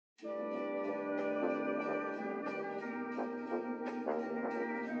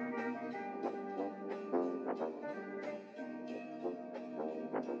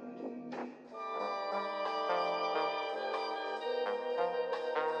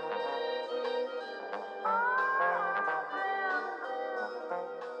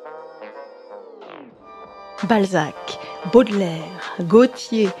Balzac, Baudelaire,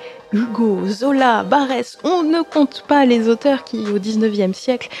 Gautier, Hugo, Zola, Barès, on ne compte pas les auteurs qui, au XIXe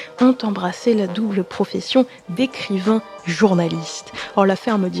siècle, ont embrassé la double profession d'écrivain journaliste. Or,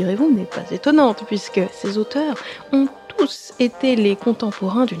 l'affaire, me direz-vous, n'est pas étonnante, puisque ces auteurs ont tous été les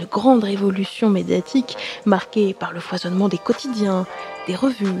contemporains d'une grande révolution médiatique marquée par le foisonnement des quotidiens, des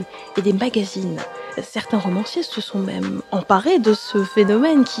revues et des magazines. Certains romanciers se sont même emparés de ce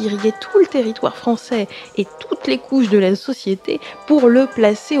phénomène qui irriguait tout le territoire français et toutes les couches de la société pour le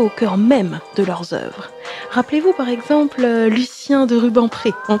placer au cœur même de leurs œuvres. Rappelez-vous par exemple Lucien de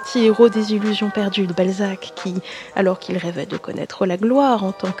Rubempré, anti-héros des illusions perdues de Balzac, qui, alors qu'il rêvait de connaître la gloire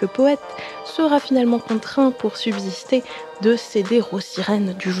en tant que poète, sera finalement contraint pour subsister de céder aux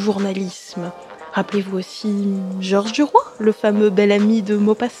sirènes du journalisme. Rappelez-vous aussi Georges Duroy, le fameux bel ami de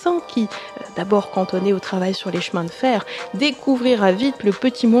Maupassant qui, d'abord cantonné au travail sur les chemins de fer, découvrira vite le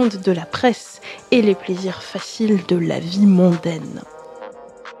petit monde de la presse et les plaisirs faciles de la vie mondaine.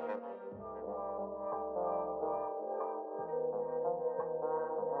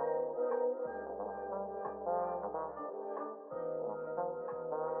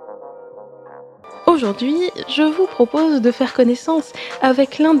 Aujourd'hui, je vous propose de faire connaissance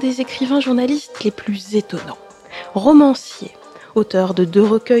avec l'un des écrivains journalistes les plus étonnants. Romancier, auteur de 2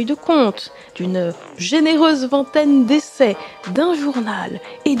 recueils de contes, d'une généreuse vingtaine d'essais, d'un journal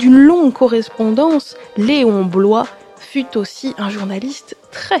et d'une longue correspondance, Léon Bloy fut aussi un journaliste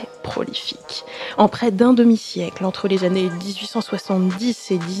très prolifique. En près d'un demi-siècle, entre les années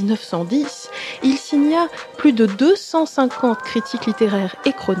 1870 et 1910, il signa plus de 250 critiques littéraires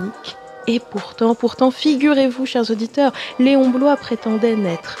et chroniques. Et pourtant, figurez-vous, chers auditeurs, Léon Bloy prétendait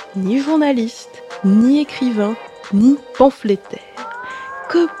n'être ni journaliste, ni écrivain, ni pamphlétaire.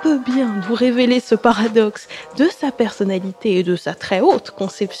 Que peut bien nous révéler ce paradoxe de sa personnalité et de sa très haute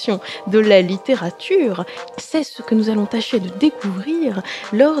conception de la littérature? C'est ce que nous allons tâcher de découvrir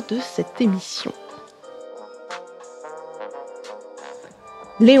lors de cette émission.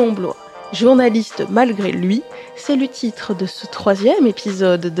 Léon Bloy, journaliste malgré lui, c'est le titre de ce 3e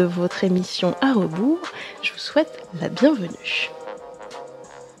épisode de votre émission À rebours. Je vous souhaite la bienvenue.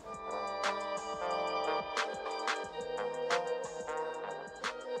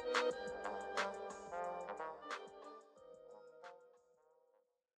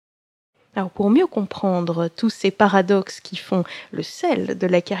 Alors pour mieux comprendre tous ces paradoxes qui font le sel de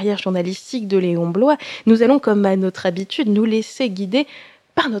la carrière journalistique de Léon Bloy, nous allons, comme à notre habitude, nous laisser guider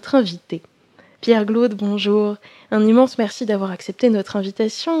par notre invité. Pierre Glaude, bonjour. Un immense merci d'avoir accepté notre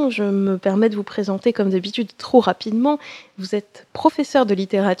invitation. Je me permets de vous présenter comme d'habitude trop rapidement. Vous êtes professeur de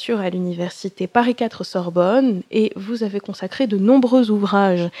littérature à l'université Paris 4 Sorbonne et vous avez consacré de nombreux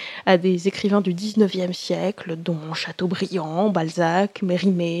ouvrages à des écrivains du XIXe siècle, dont Chateaubriand, Balzac,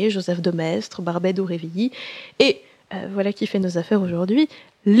 Mérimée, Joseph de Maistre, Barbey d'Aurevilly et, voilà qui fait nos affaires aujourd'hui,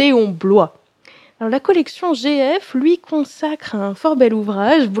 Léon Bloy. Alors, la collection GF lui consacre un fort bel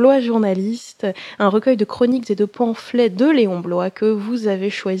ouvrage, Bloy journaliste, un recueil de chroniques et de pamphlets de Léon Bloy que vous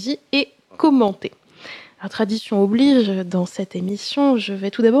avez choisi et commenté. Alors, tradition oblige, dans cette émission, je vais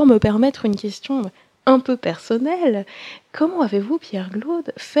tout d'abord me permettre une question un peu personnelle. Comment avez-vous, Pierre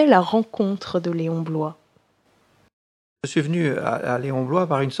Glaude, fait la rencontre de Léon Bloy ? Je suis venu à Léon Bloy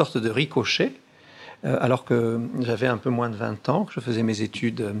par une sorte de ricochet, alors que j'avais un peu moins de 20 ans, que je faisais mes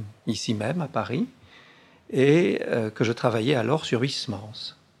études ici même, à Paris, et que je travaillais alors sur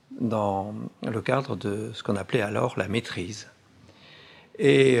Huysmans, dans le cadre de ce qu'on appelait alors la maîtrise.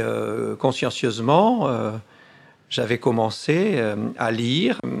 Et consciencieusement, j'avais commencé à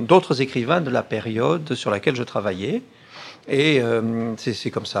lire d'autres écrivains de la période sur laquelle je travaillais, et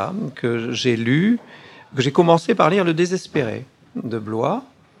c'est comme ça que j'ai commencé par lire Le Désespéré de Bloy,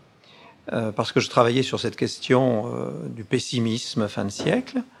 parce que je travaillais sur cette question du pessimisme fin de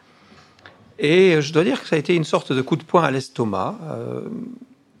siècle. Et je dois dire que ça a été une sorte de coup de poing à l'estomac,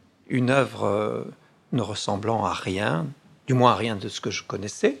 une œuvre ne ressemblant à rien, du moins à rien de ce que je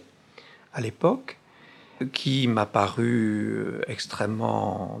connaissais à l'époque, qui m'a paru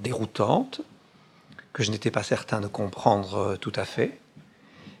extrêmement déroutante, que je n'étais pas certain de comprendre tout à fait.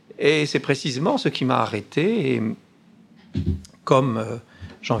 Et c'est précisément ce qui m'a arrêté, et comme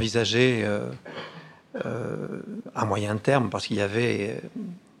j'envisageais à moyen terme, parce qu'il y avait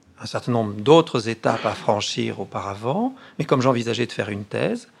un certain nombre d'autres étapes à franchir auparavant, mais comme j'envisageais de faire une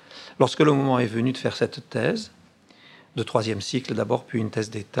thèse, lorsque le moment est venu de faire cette thèse, de 3e cycle d'abord, puis une thèse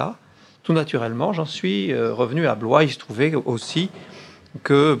d'état, tout naturellement, j'en suis revenu à Bloy. Il se trouvait aussi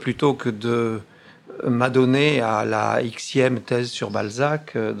que plutôt que de m'adonner à la Xème thèse sur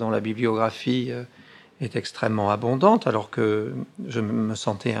Balzac, dont la bibliographie est extrêmement abondante, alors que je me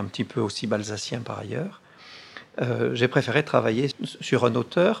sentais un petit peu aussi balzacien par ailleurs, j'ai préféré travailler sur un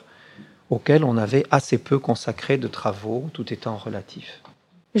auteur auquel on avait assez peu consacré de travaux, tout étant relatif.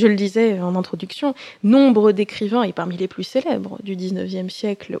 Je le disais en introduction, nombre d'écrivains, et parmi les plus célèbres du XIXe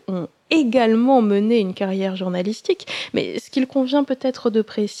siècle, ont également mené une carrière journalistique. Mais ce qu'il convient peut-être de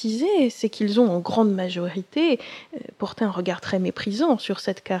préciser, c'est qu'ils ont en grande majorité porté un regard très méprisant sur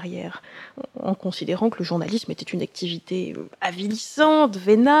cette carrière, en considérant que le journalisme était une activité avilissante,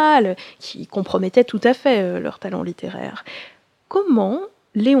 vénale, qui compromettait tout à fait leur talent littéraire. Comment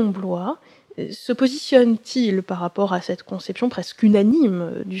Léon Bloy se positionne-t-il par rapport à cette conception presque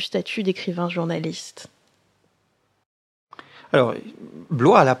unanime du statut d'écrivain journaliste ? Alors,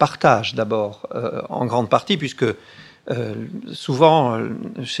 Bloy la partage d'abord, en grande partie, puisque souvent,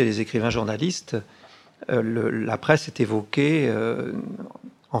 chez les écrivains journalistes, la presse est évoquée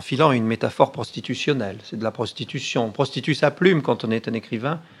en filant une métaphore prostitutionnelle. C'est de la prostitution. On prostitue sa plume quand on est un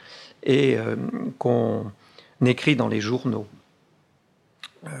écrivain et qu'on écrit dans les journaux.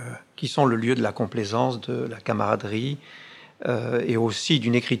 Qui sont le lieu de la complaisance, de la camaraderie, et aussi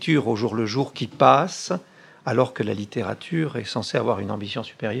d'une écriture au jour le jour qui passe, alors que la littérature est censée avoir une ambition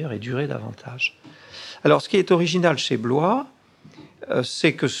supérieure et durer davantage. Alors, ce qui est original chez Bloy,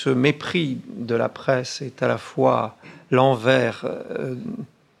 c'est que ce mépris de la presse est à la fois l'envers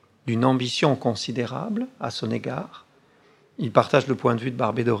d'une ambition considérable à son égard. Il partage le point de vue de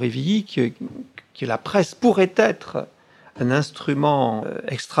Barbey que la presse pourrait être un instrument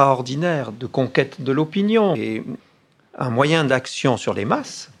extraordinaire de conquête de l'opinion et un moyen d'action sur les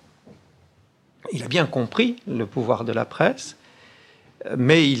masses. Il a bien compris le pouvoir de la presse,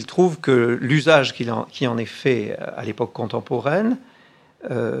 mais il trouve que l'usage qui en est fait à l'époque contemporaine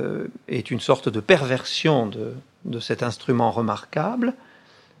est une sorte de perversion de cet instrument remarquable,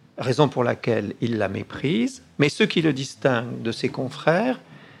 raison pour laquelle il la méprise. Mais ce qui le distingue de ses confrères,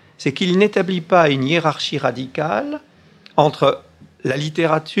 c'est qu'il n'établit pas une hiérarchie radicale entre la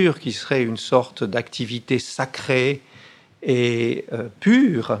littérature, qui serait une sorte d'activité sacrée et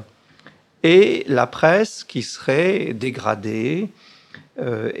pure, et la presse, qui serait dégradée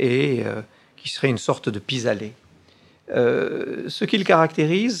et qui serait une sorte de pis-aller. Ce qu'il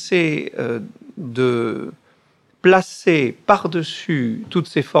caractérise, c'est de placer par-dessus toutes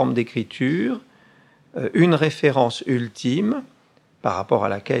ces formes d'écriture une référence ultime, par rapport à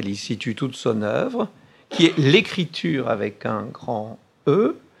laquelle il situe toute son œuvre, qui est l'écriture avec un grand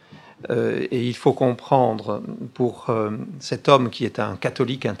E. Et il faut comprendre, pour cet homme qui est un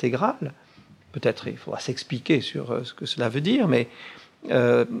catholique intégral, peut-être il faudra s'expliquer sur ce que cela veut dire, mais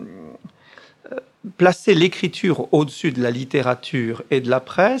placer l'écriture au-dessus de la littérature et de la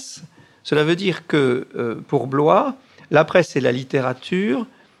presse, cela veut dire que, pour Bloy, la presse et la littérature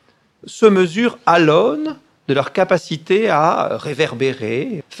se mesurent à l'aune de leur capacité à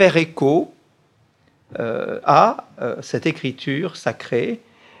réverbérer, faire écho à cette écriture sacrée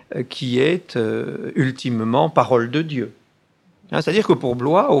qui est ultimement parole de Dieu. C'est-à-dire que pour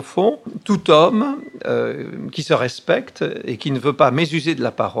Bloy, au fond, tout homme qui se respecte et qui ne veut pas mésuser de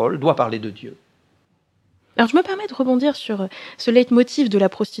la parole doit parler de Dieu. Alors je me permets de rebondir sur ce leitmotiv de la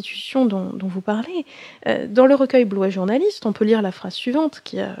prostitution dont vous parlez. Dans le recueil Bloy Journaliste, on peut lire la phrase suivante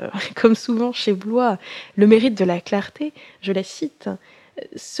qui a, comme souvent chez Bloy, le mérite de la clarté. Je la cite.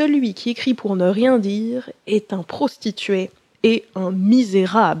 « Celui qui écrit pour ne rien dire est un prostitué et un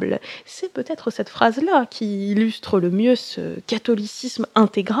misérable ». C'est peut-être cette phrase-là qui illustre le mieux ce catholicisme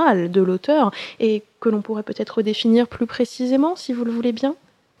intégral de l'auteur et que l'on pourrait peut-être définir plus précisément, si vous le voulez bien.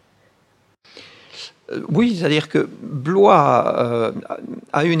 Oui, c'est-à-dire que Bloy,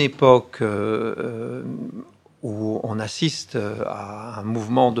 à une époque où on assiste à un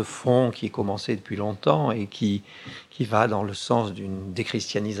mouvement de fond qui est commencé depuis longtemps et qui va dans le sens d'une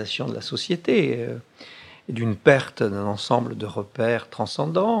déchristianisation de la société, et d'une perte d'un ensemble de repères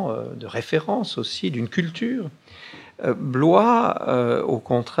transcendants, de références aussi, d'une culture. Bloy, au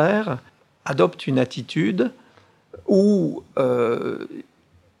contraire, adopte une attitude où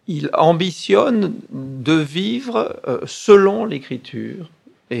il ambitionne de vivre selon l'écriture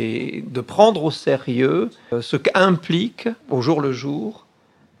et de prendre au sérieux ce qu'implique au jour le jour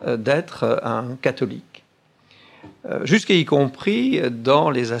d'être un catholique, jusqu'à y compris dans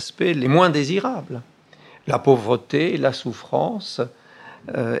les aspects les moins désirables, la pauvreté, la souffrance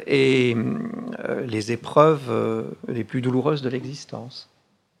et les épreuves les plus douloureuses de l'existence.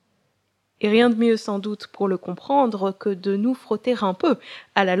 Et rien de mieux sans doute pour le comprendre que de nous frotter un peu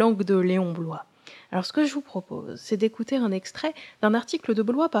à la langue de Léon Bloy. Alors ce que je vous propose, c'est d'écouter un extrait d'un article de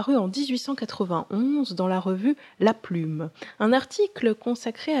Bloy paru en 1891 dans la revue La Plume. Un article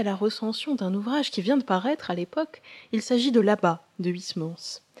consacré à la recension d'un ouvrage qui vient de paraître à l'époque. Il s'agit de L'Abbat de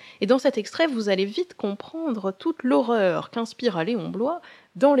Huysmans. Et dans cet extrait, vous allez vite comprendre toute l'horreur qu'inspire à Léon Bloy,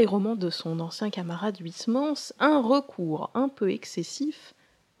 dans les romans de son ancien camarade Huysmans, un recours un peu excessif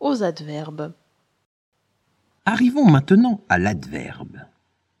aux adverbes. Arrivons maintenant à l'adverbe.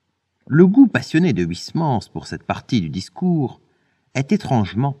 Le goût passionné de Huysmans pour cette partie du discours est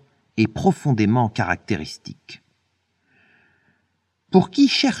étrangement et profondément caractéristique. Pour qui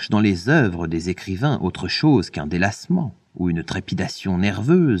cherche dans les œuvres des écrivains autre chose qu'un délassement ou une trépidation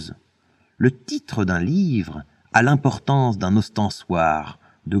nerveuse, le titre d'un livre a l'importance d'un ostensoir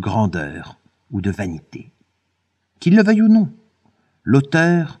de grandeur ou de vanité. Qu'il le veuille ou non,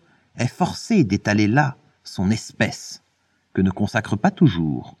 l'auteur est forcé d'étaler là son espèce, que ne consacre pas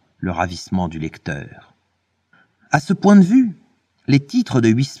toujours le ravissement du lecteur. À ce point de vue, les titres de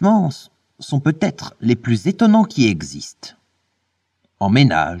Huysmans sont peut-être les plus étonnants qui existent. En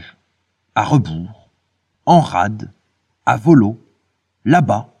ménage, à rebours, en rade, à volo,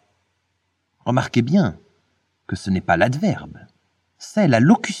 là-bas. Remarquez bien que ce n'est pas l'adverbe, c'est la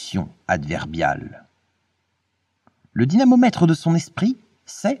locution adverbiale. Le dynamomètre de son esprit,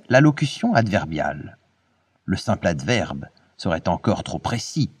 c'est la locution adverbiale. Le simple adverbe serait encore trop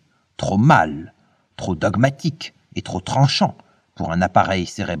précis, trop mâle, trop dogmatique et trop tranchant pour un appareil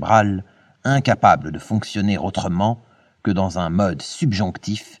cérébral incapable de fonctionner autrement que dans un mode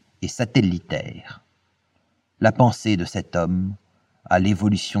subjonctif et satellitaire. La pensée de cet homme a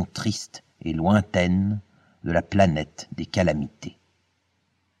l'évolution triste et lointaine de la planète des calamités.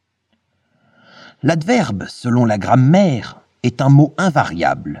 L'adverbe, selon la grammaire, est un mot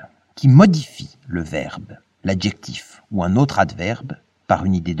invariable qui modifie le verbe, l'adjectif ou un autre adverbe par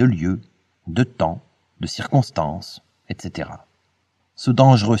une idée de lieu, de temps, de circonstance, etc. Ce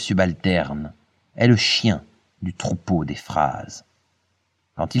dangereux subalterne est le chien du troupeau des phrases.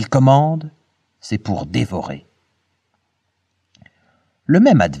 Quand il commande, c'est pour dévorer. Le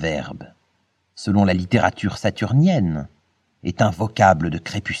même adverbe, selon la littérature saturnienne, est un vocable de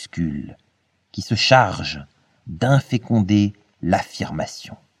crépuscule qui se charge d'inféconder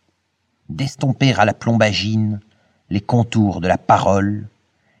l'affirmation, d'estomper à la plombagine les contours de la parole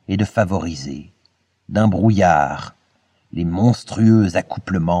et de favoriser d'un brouillard les monstrueux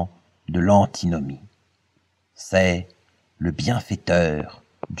accouplements de l'antinomie. C'est le bienfaiteur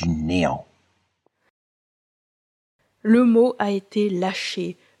du néant. Le mot a été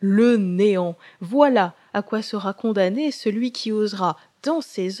lâché, le néant. Voilà à quoi sera condamné celui qui osera, dans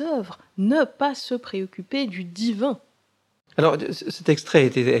ses œuvres, ne pas se préoccuper du divin. Alors, cet extrait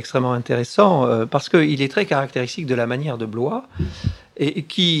était extrêmement intéressant parce qu'il est très caractéristique de la manière de Bloy et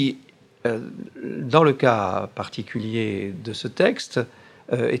qui, dans le cas particulier de ce texte,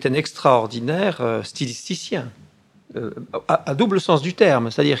 est un extraordinaire stylisticien, à double sens du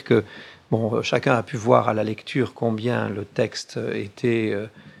terme. C'est-à-dire que chacun a pu voir à la lecture combien le texte était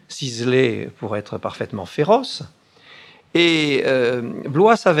ciselé pour être parfaitement féroce. Et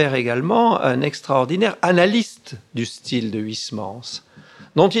Bloy s'avère également un extraordinaire analyste du style de Huysmans,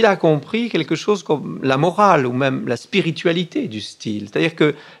 dont il a compris quelque chose comme la morale ou même la spiritualité du style. C'est-à-dire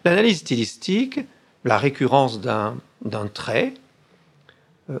que l'analyse stylistique, la récurrence d'un trait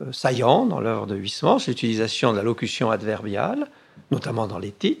saillant dans l'œuvre de Huysmans, l'utilisation de la locution adverbiale, notamment dans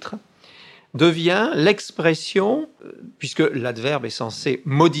les titres, devient l'expression, puisque l'adverbe est censé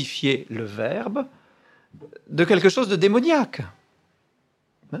modifier le verbe, de quelque chose de démoniaque,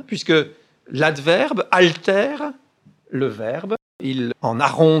 puisque l'adverbe altère le verbe, il en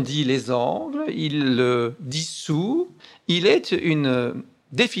arrondit les angles, il le dissout, il est une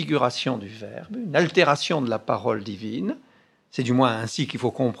défiguration du verbe, une altération de la parole divine. C'est du moins ainsi qu'il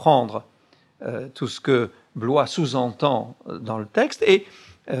faut comprendre tout ce que Bloy sous-entend dans le texte, et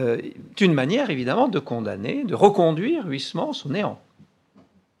une manière évidemment de condamner, de reconduire Huysmans au néant.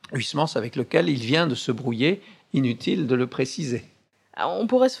 Huysmans avec lequel il vient de se brouiller, inutile de le préciser. On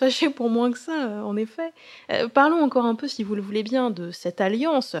pourrait se fâcher pour moins que ça, en effet. Parlons encore un peu, si vous le voulez bien, de cette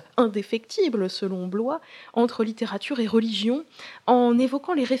alliance indéfectible, selon Bloy, entre littérature et religion, en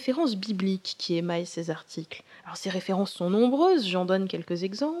évoquant les références bibliques qui émaillent ces articles. Alors, ces références sont nombreuses, j'en donne quelques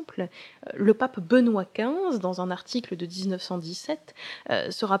exemples. Le pape Benoît XV, dans un article de 1917,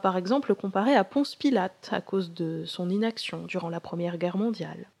 sera par exemple comparé à Ponce Pilate à cause de son inaction durant la Première Guerre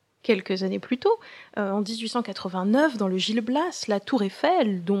mondiale. Quelques années plus tôt, en 1889, dans le Gil Blas, la tour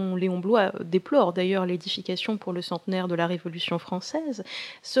Eiffel, dont Léon Bloy déplore d'ailleurs l'édification pour le centenaire de la Révolution française,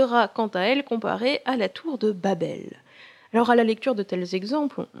 sera quant à elle comparée à la tour de Babel. Alors à la lecture de tels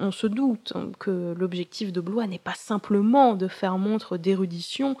exemples, on se doute que l'objectif de Bloy n'est pas simplement de faire montre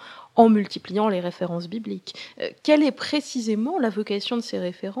d'érudition en multipliant les références bibliques. Quelle est précisément la vocation de ces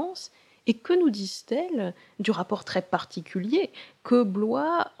références ? Et que nous disent-elles du rapport très particulier que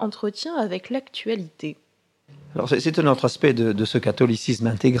Bloy entretient avec l'actualité ? Alors c'est un autre aspect de ce catholicisme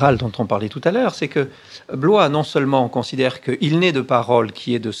intégral dont on parlait tout à l'heure, c'est que Bloy non seulement considère qu'il n'est de parole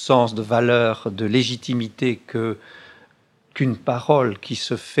qui ait de sens, de valeur, de légitimité qu'une parole qui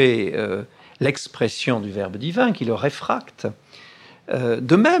se fait l'expression du Verbe divin, qui le réfracte.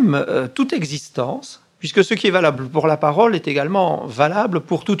 De même, toute existence, puisque ce qui est valable pour la parole est également valable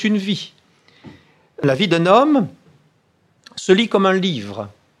pour toute une vie. La vie d'un homme se lit comme un livre,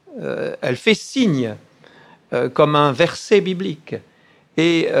 elle fait signe comme un verset biblique,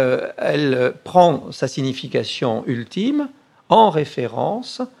 et elle prend sa signification ultime en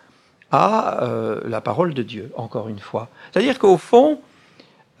référence à la parole de Dieu, encore une fois. C'est-à-dire qu'au fond,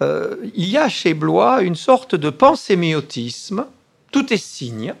 il y a chez Bloy une sorte de pensémiotisme, tout est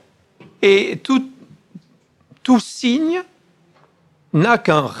signe, et tout signe n'a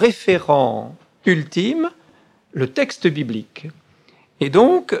qu'un référent ultime, le texte biblique. Et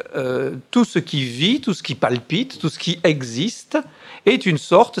donc, tout ce qui vit, tout ce qui palpite, tout ce qui existe, est une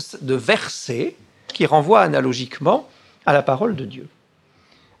sorte de verset qui renvoie analogiquement à la parole de Dieu.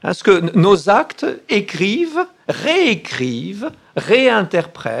 Parce que nos actes écrivent, réécrivent,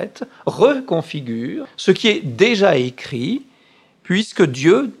 réinterprètent, reconfigurent ce qui est déjà écrit, puisque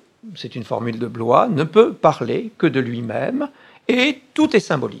Dieu, c'est une formule de Bloy, ne peut parler que de lui-même, et tout est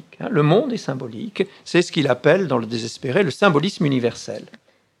symbolique. Le monde est symbolique, c'est ce qu'il appelle dans le désespéré le symbolisme universel.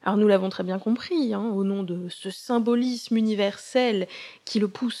 Alors nous l'avons très bien compris, au nom de ce symbolisme universel qui le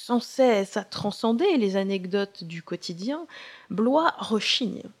pousse sans cesse à transcender les anecdotes du quotidien, Bloy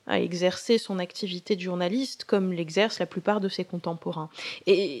rechigne à exercer son activité de journaliste comme l'exercent la plupart de ses contemporains.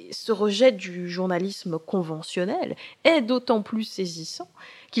 Et ce rejet du journalisme conventionnel est d'autant plus saisissant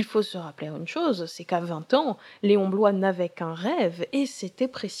qu'il faut se rappeler une chose, c'est qu'à 20 ans, Léon Bloy n'avait qu'un rêve, et c'était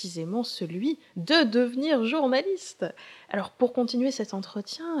précisément celui de devenir journaliste. Alors pour continuer cet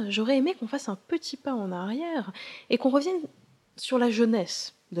entretien, j'aurais aimé qu'on fasse un petit pas en arrière et qu'on revienne sur la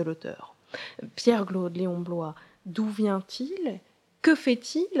jeunesse de l'auteur. Pierre-Claude Léon Bloy, d'où vient-il ? Que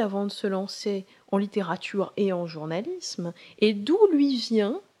fait-il avant de se lancer en littérature et en journalisme ? Et d'où lui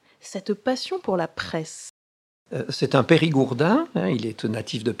vient cette passion pour la presse ? C'est un Périgourdin, il est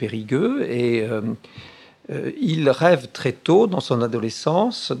natif de Périgueux, et il rêve très tôt, dans son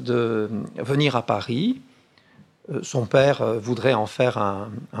adolescence, de venir à Paris. Son père voudrait en faire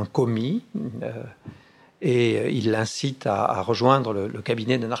un commis, et il l'incite à rejoindre le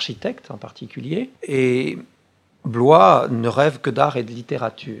cabinet d'un architecte en particulier. Et Bloy ne rêve que d'art et de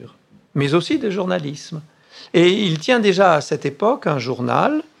littérature, mais aussi de journalisme. Et il tient déjà à cette époque un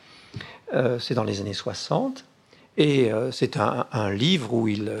journal, c'est dans les années 60, et c'est un livre où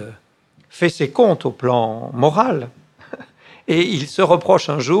il fait ses comptes au plan moral. Et il se reproche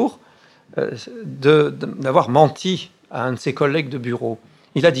un jour d'avoir menti à un de ses collègues de bureau.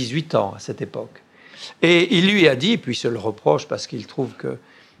 Il a 18 ans à cette époque. Et il lui a dit, puis il se le reproche parce qu'il trouve que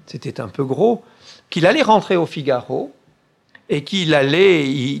c'était un peu gros, qu'il allait rentrer au Figaro et qu'il allait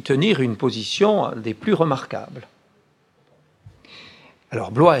y tenir une position des plus remarquables.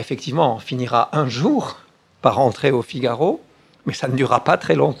 Alors Bloy, effectivement, finira un jour par rentrer au Figaro, mais ça ne durera pas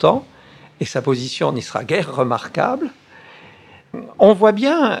très longtemps, et sa position n'y sera guère remarquable. On voit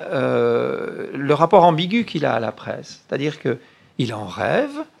bien le rapport ambigu qu'il a à la presse, c'est-à-dire qu'il en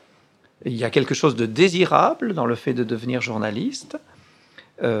rêve, il y a quelque chose de désirable dans le fait de devenir journaliste,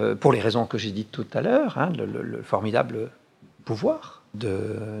 pour les raisons que j'ai dites tout à l'heure, le formidable pouvoir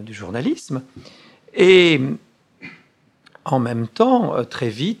du journalisme, et en même temps, très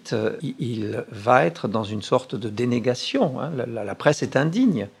vite, il va être dans une sorte de dénégation. La presse est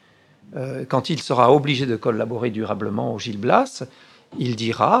indigne. Quand il sera obligé de collaborer durablement au Gil Blas, il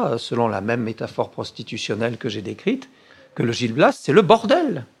dira, selon la même métaphore prostitutionnelle que j'ai décrite, que le Gil Blas, c'est le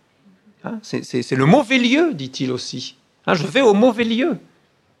bordel. C'est le mauvais lieu, dit-il aussi. Je vais au mauvais lieu.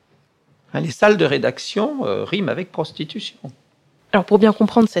 Les salles de rédaction riment avec prostitution. Alors pour bien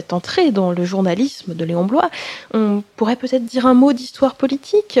comprendre cette entrée dans le journalisme de Léon Bloy, on pourrait peut-être dire un mot d'histoire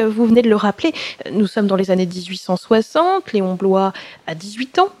politique. Vous venez de le rappeler, nous sommes dans les années 1860, Léon Bloy a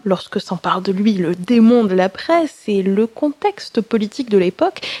 18 ans lorsque s'empare de lui le démon de la presse, et le contexte politique de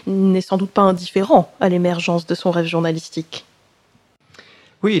l'époque n'est sans doute pas indifférent à l'émergence de son rêve journalistique.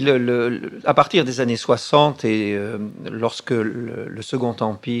 Oui, à partir des années 60 et lorsque le Second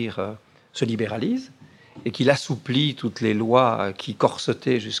Empire se libéralise, et qu'il assouplit toutes les lois qui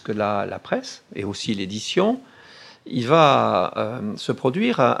corsetaient jusque-là la presse, et aussi l'édition, il va se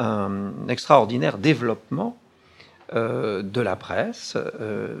produire un extraordinaire développement de la presse,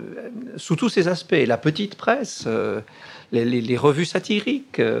 sous tous ses aspects. La petite presse, les revues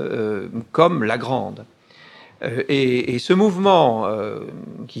satiriques comme La Grande. Et ce mouvement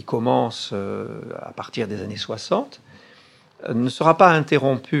qui commence à partir des années 60 ne sera pas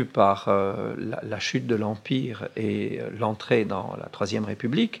interrompu par la chute de l'Empire et l'entrée dans la Troisième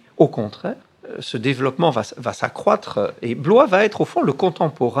République. Au contraire, ce développement va s'accroître et Bloy va être au fond le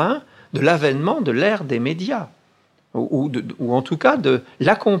contemporain de l'avènement de l'ère des médias, ou en tout cas de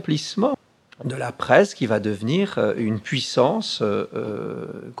l'accomplissement de la presse qui va devenir une puissance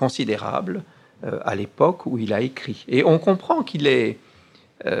considérable à l'époque où il a écrit. Et on comprend qu'il est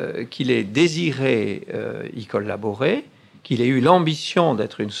désiré y collaborer, qu'il ait eu l'ambition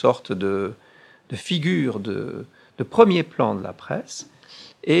d'être une sorte de figure de premier plan de la presse,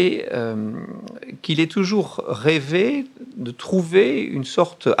 et qu'il ait toujours rêvé de trouver une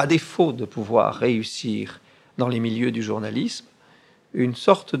sorte, à défaut de pouvoir réussir dans les milieux du journalisme, une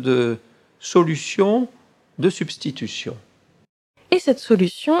sorte de solution de substitution. Et cette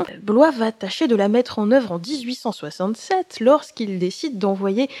solution, Bloy va tâcher de la mettre en œuvre en 1867 lorsqu'il décide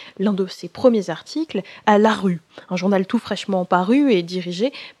d'envoyer l'un de ses premiers articles à La Rue, un journal tout fraîchement paru et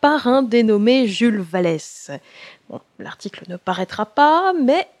dirigé par un dénommé Jules Vallès. Bon, l'article ne paraîtra pas,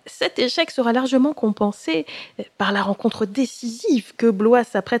 mais cet échec sera largement compensé par la rencontre décisive que Bloy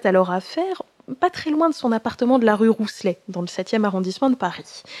s'apprête alors à faire, pas très loin de son appartement de la rue Rousselet, dans le 7e arrondissement de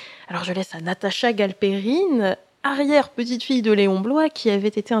Paris. Alors je laisse à Natacha Galperine, arrière-petite-fille de Léon Bloy, qui avait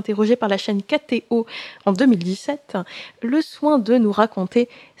été interrogée par la chaîne KTO en 2017, le soin de nous raconter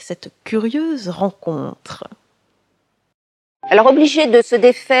cette curieuse rencontre. Alors, obligé de se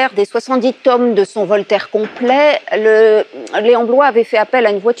défaire des 70 tomes de son Voltaire complet, Léon Bloy avait fait appel à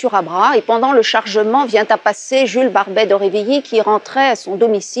une voiture à bras et pendant le chargement vient à passer Jules Barbey d'Aurevilly qui rentrait à son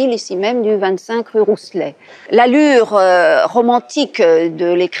domicile ici même du 25 rue Rousselet. L'allure romantique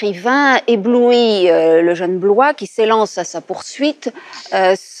de l'écrivain éblouit le jeune Bloy qui s'élance à sa poursuite,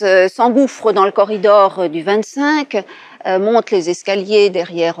 s'engouffre dans le corridor du 25, monte les escaliers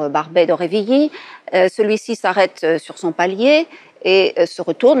derrière Barbey d'Aurevilly. Celui-ci s'arrête sur son palier et se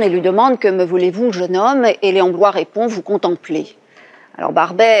retourne et lui demande « Que me voulez-vous, jeune homme ?» Et Léon Bloy répond « Vous contemplez ». Alors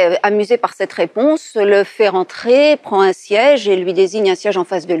Barbey, amusé par cette réponse, le fait rentrer, prend un siège et lui désigne un siège en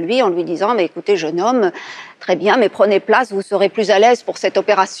face de lui en lui disant « Mais écoutez, jeune homme, très bien, mais prenez place, vous serez plus à l'aise pour cette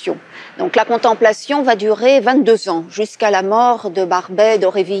opération. » Donc la contemplation va durer 22 ans, jusqu'à la mort de Barbey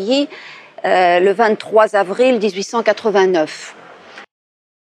d'Aurevilly, le 23 avril 1889.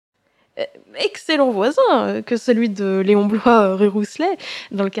 Excellent voisin que celui de Léon Bloy rue Rousselet,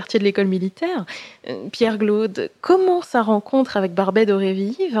 dans le quartier de l'école militaire. Pierre Glaude, comment sa rencontre avec Barbey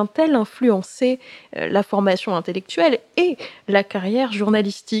d'Aurevilly vint-elle influencer la formation intellectuelle et la carrière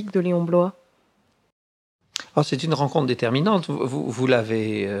journalistique de Léon Bloy ? Oh, c'est une rencontre déterminante. Vous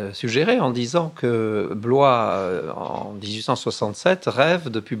l'avez suggéré en disant que Bloy, en 1867, rêve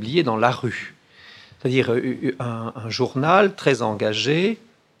de publier dans La Rue, c'est-à-dire un journal très engagé,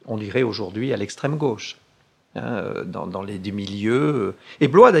 on dirait aujourd'hui à l'extrême gauche, dans des milieux. Et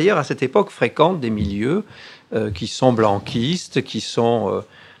Bloy, d'ailleurs, à cette époque, fréquente des milieux qui sont blanquistes, qui sont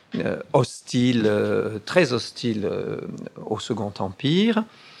hostiles, très hostiles au Second Empire.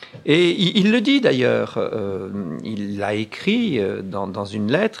 Et il le dit d'ailleurs, il l'a écrit dans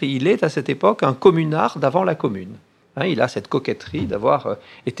une lettre, il est à cette époque un communard d'avant la Commune. Il a cette coquetterie d'avoir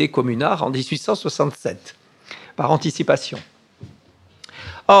été communard en 1867, par anticipation.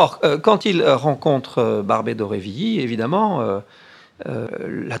 Or, quand il rencontre Barbey d'Aurevilly, évidemment,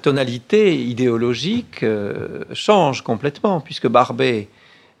 la tonalité idéologique change complètement, puisque Barbey,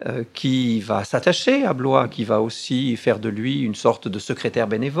 qui va s'attacher à Bloy, qui va aussi faire de lui une sorte de secrétaire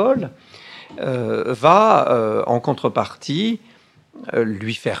bénévole, va, en contrepartie,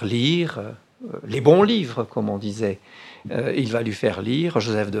 lui faire lire les bons livres, comme on disait. Il va lui faire lire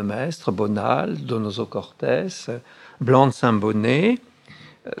Joseph de Maistre, Bonald, Donoso Cortés, Blanc de Saint-Bonnet,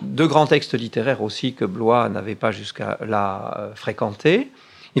 de grands textes littéraires aussi que Bloy n'avait pas jusqu'à là fréquenté.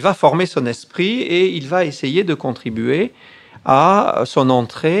 Il va former son esprit et il va essayer de contribuer à son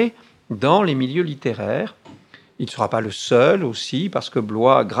entrée dans les milieux littéraires. Il ne sera pas le seul aussi, parce que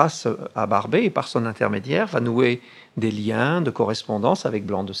Bloy, grâce à Barbey et par son intermédiaire, va nouer des liens de correspondance avec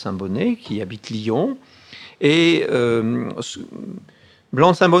Blanc de Saint-Bonnet, qui habite Lyon. Et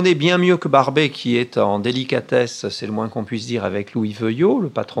Blanc de Saint-Bonnet, bien mieux que Barbey, qui est en délicatesse, c'est le moins qu'on puisse dire, avec Louis Veuillot, le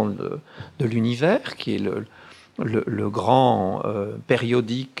patron de l'Univers, qui est le grand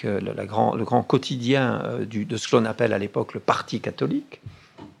périodique, le grand quotidien de ce que l'on appelle à l'époque le Parti catholique,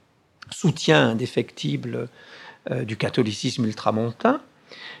 soutien indéfectible du catholicisme ultramontain.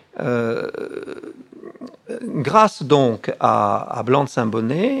 Grâce donc à Blanc de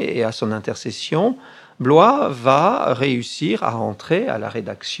Saint-Bonnet et à son intercession, Bloy va réussir à entrer à la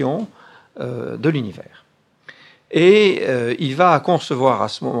rédaction de l'univers. Et il va concevoir à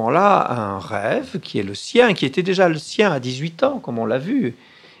ce moment-là un rêve qui est le sien, qui était déjà le sien à 18 ans, comme on l'a vu,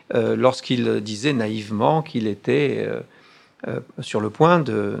 lorsqu'il disait naïvement qu'il était sur le point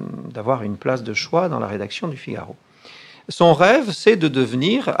d'avoir une place de choix dans la rédaction du Figaro. Son rêve, c'est de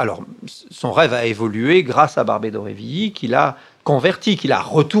devenir... Alors, son rêve a évolué grâce à Barbey d'Aurevilly, qu'il a converti, qu'il a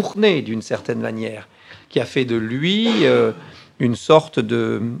retourné d'une certaine manière, qui a fait de lui une sorte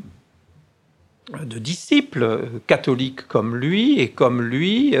de disciple catholique comme lui, et comme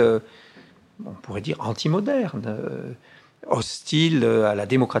lui, on pourrait dire anti-moderne, hostile à la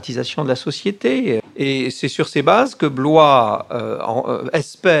démocratisation de la société. Et c'est sur ces bases que Bloy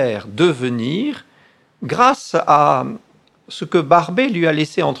espère devenir, grâce à ce que Barbey lui a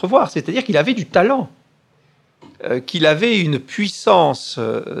laissé entrevoir, c'est-à-dire qu'il avait du talent, qu'il avait une puissance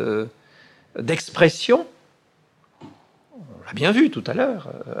d'expression. On l'a bien vu tout à l'heure,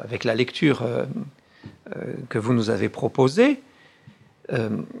 avec la lecture que vous nous avez proposée,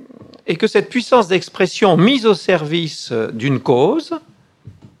 et que cette puissance d'expression mise au service d'une cause,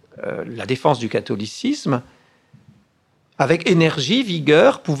 la défense du catholicisme, avec énergie,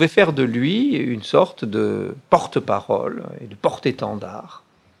 vigueur, pouvait faire de lui une sorte de porte-parole et de porte-étendard.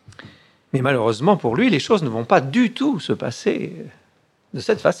 Mais malheureusement pour lui, les choses ne vont pas du tout se passer de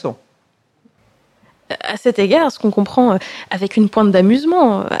cette façon. À cet égard, ce qu'on comprend avec une pointe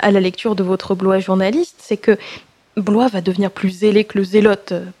d'amusement à la lecture de votre Bloy journaliste, c'est que Bloy va devenir plus zélé que le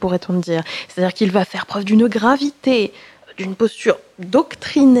zélote, pourrait-on dire. C'est-à-dire qu'il va faire preuve d'une gravité, d'une posture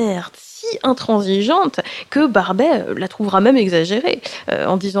doctrinaire si intransigeante que Barbey la trouvera même exagérée,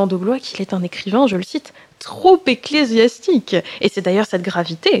 en disant de Bloy qu'il est un écrivain, je le cite, trop ecclésiastique. Et c'est d'ailleurs cette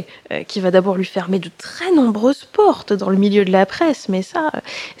gravité qui va d'abord lui fermer de très nombreuses portes dans le milieu de la presse, mais ça,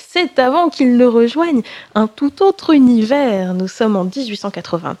 c'est avant qu'il ne rejoigne un tout autre univers. Nous sommes en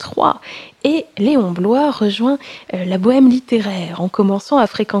 1883 et Léon Bloy rejoint la bohème littéraire en commençant à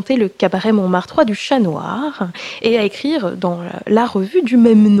fréquenter le cabaret montmartrois du Chat Noir et à écrire dans la revue du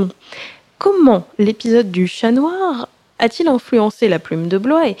même nom. Comment l'épisode du Chat Noir a-t-il influencé la plume de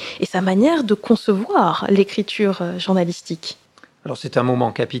Bloy et sa manière de concevoir l'écriture journalistique ? Alors c'est un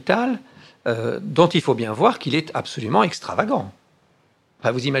moment capital dont il faut bien voir qu'il est absolument extravagant.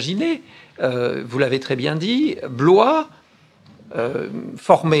 Enfin, vous imaginez, vous l'avez très bien dit, Bloy,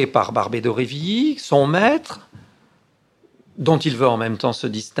 formé par Barbey d'Aurevilly, son maître, dont il veut en même temps se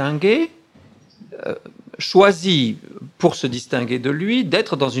distinguer, choisit, pour se distinguer de lui,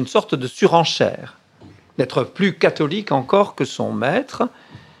 d'être dans une sorte de surenchère, d'être plus catholique encore que son maître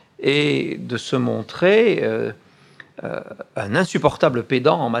et de se montrer un insupportable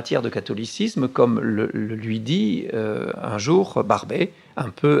pédant en matière de catholicisme, comme le lui dit un jour Barbey, un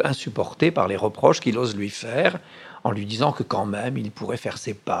peu insupporté par les reproches qu'il ose lui faire, en lui disant que quand même il pourrait faire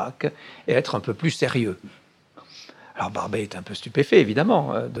ses Pâques et être un peu plus sérieux. Alors Barbey est un peu stupéfait,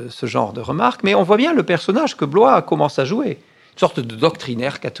 évidemment, de ce genre de remarques, mais on voit bien le personnage que Bloy commence à jouer. Une sorte de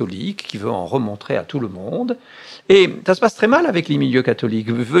doctrinaire catholique qui veut en remontrer à tout le monde. Et ça se passe très mal avec les milieux catholiques.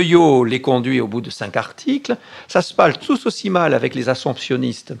 Veuillot les conduit au bout de 5 articles. Ça se passe tout aussi mal avec les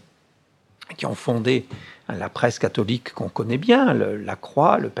assomptionnistes qui ont fondé la presse catholique qu'on connaît bien, la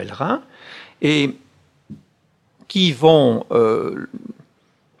Croix, le Pèlerin, et qui vont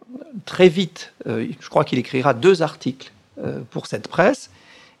très vite, je crois qu'il écrira 2 articles pour cette presse,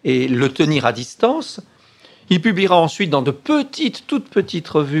 et le tenir à distance. Il publiera ensuite dans de toutes petites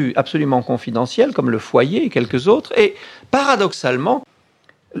revues absolument confidentielles, comme Le Foyer et quelques autres. Et paradoxalement,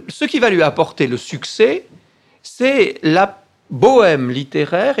 ce qui va lui apporter le succès, c'est la bohème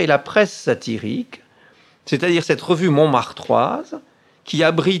littéraire et la presse satirique, c'est-à-dire cette revue montmartroise qui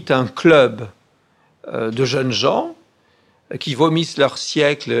abrite un club de jeunes gens qui vomissent leur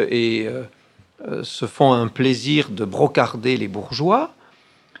siècle et se font un plaisir de brocarder les bourgeois,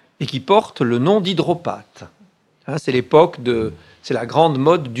 et qui porte le nom d'hydropathe. C'est l'époque c'est la grande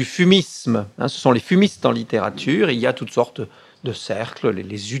mode du fumisme. Ce sont les fumistes en littérature, et il y a toutes sortes de cercles,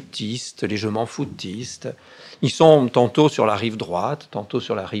 les utistes, les je m'en foutistes. Ils sont tantôt sur la rive droite, tantôt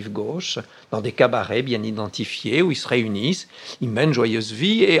sur la rive gauche, dans des cabarets bien identifiés, où ils se réunissent, ils mènent joyeuse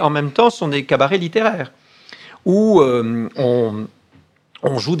vie, et en même temps, ce sont des cabarets littéraires, où on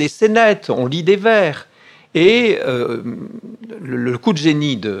joue des scénettes, on lit des vers. Et le coup de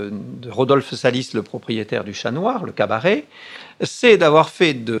génie de Rodolphe Salis, le propriétaire du Chat Noir, le cabaret, c'est d'avoir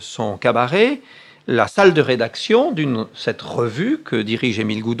fait de son cabaret la salle de rédaction cette revue que dirige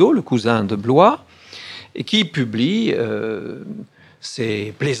Émile Goudot, le cousin de Bloy, et qui publie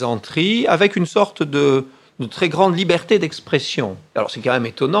ses plaisanteries avec une sorte de de très grande liberté d'expression. Alors c'est quand même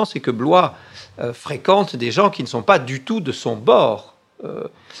étonnant, c'est que Bloy fréquente des gens qui ne sont pas du tout de son bord,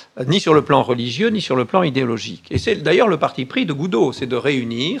 ni sur le plan religieux, ni sur le plan idéologique. Et c'est d'ailleurs le parti pris de Goudot, c'est de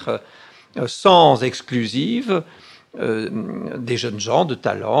réunir sans exclusive des jeunes gens de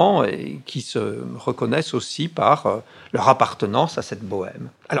talent et qui se reconnaissent aussi par leur appartenance à cette bohème.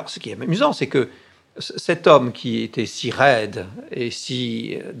 Alors ce qui est amusant, c'est que cet homme qui était si raide et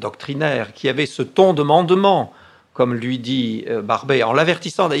si doctrinaire, qui avait ce ton de mandement, comme lui dit Barbey, en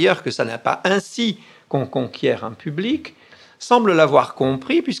l'avertissant d'ailleurs que ça n'est pas ainsi qu'on conquiert un public, semble l'avoir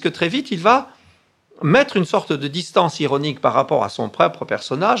compris, puisque très vite il va mettre une sorte de distance ironique par rapport à son propre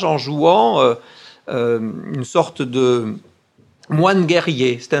personnage en jouant une sorte de moine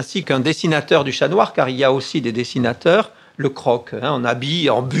guerrier. C'est ainsi qu'un dessinateur du chat noir, car il y a aussi des dessinateurs, le croque, en habit,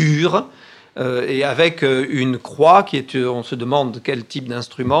 en bure, et avec une croix qui est, on se demande quel type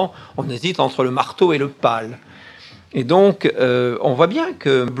d'instrument, on hésite entre le marteau et le pal. Et donc, on voit bien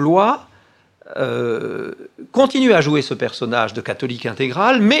que Bloy continue à jouer ce personnage de catholique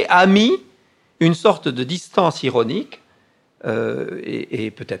intégral, mais a mis une sorte de distance ironique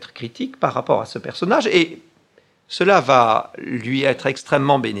et peut-être critique par rapport à ce personnage. Et cela va lui être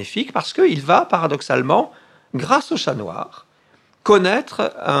extrêmement bénéfique parce qu'il va, paradoxalement, grâce au chat noir,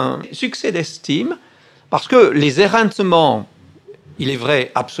 connaître un succès d'estime, parce que les éreintements, il est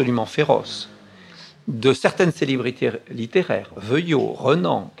vrai, absolument féroces, de certaines célébrités littéraires, Veuillot,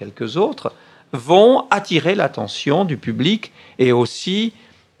 Renan, quelques autres, vont attirer l'attention du public et aussi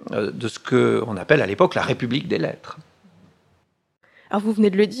de ce qu'on appelle à l'époque la République des lettres. Alors vous venez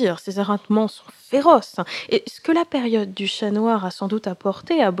de le dire, ces éreintements sont féroces. Et ce que la période du chat noir a sans doute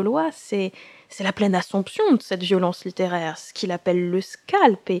apporté à Bloy, c'est la pleine assomption de cette violence littéraire, ce qu'il appelle le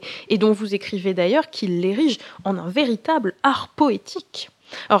scalp, et dont vous écrivez d'ailleurs qu'il l'érige en un véritable art poétique.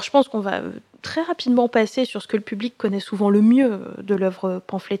 Alors je pense qu'on va très rapidement passer sur ce que le public connaît souvent le mieux de l'œuvre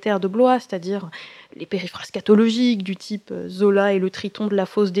pamphlétaire de Bloy, c'est-à-dire les périphrases scatologiques du type Zola et le triton de la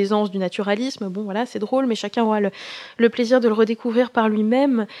fosse d'aisance du naturalisme. Bon voilà, c'est drôle, mais chacun aura le plaisir de le redécouvrir par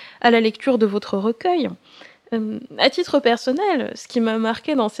lui-même à la lecture de votre recueil. À titre personnel, ce qui m'a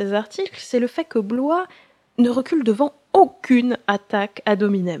marqué dans ces articles, c'est le fait que Bloy ne recule devant aucune attaque ad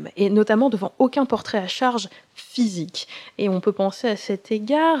hominem, et notamment devant aucun portrait à charge physique. Et on peut penser à cet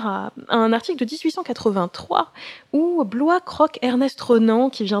égard à un article de 1883 où Bloy croque Ernest Renan,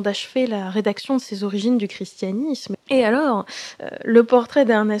 qui vient d'achever la rédaction de ses origines du christianisme. Et alors, le portrait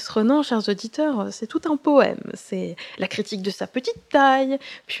d'Ernest Renan, chers auditeurs, c'est tout un poème. C'est la critique de sa petite taille,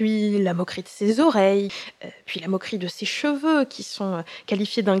 puis la moquerie de ses oreilles, puis la moquerie de ses cheveux, qui sont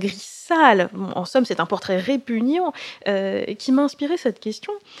qualifiés d'un gris sale. Bon, en somme, c'est un portrait répugnant qui m'a inspiré cette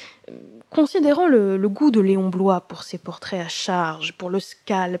question. Considérant le goût de Léon Bloy pour ses portraits à charge, pour le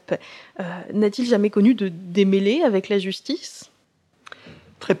scalp, n'a-t-il jamais connu de démêlés avec la justice ?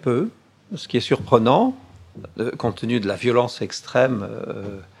 Très peu, ce qui est surprenant, compte tenu de la violence extrême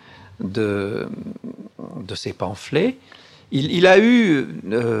de ces pamphlets. Il a eu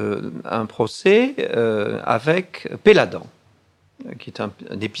un procès avec Péladan, qui est un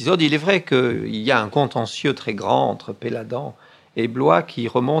épisode. Il est vrai qu'il y a un contentieux très grand entre Péladan et Bloy qui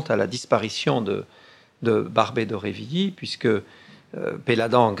remonte à la disparition de Barbey d'Aurevilly, puisque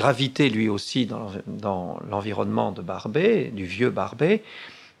Péladan gravitait lui aussi dans l'environnement de Barbey, du vieux Barbey.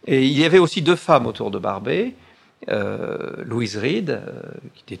 Et il y avait aussi deux femmes autour de Barbey, Louise Reed,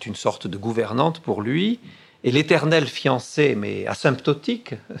 qui était une sorte de gouvernante pour lui, et l'éternelle fiancée, mais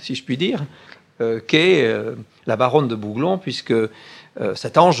asymptotique, si je puis dire, qu'est la baronne de Bouglon, puisque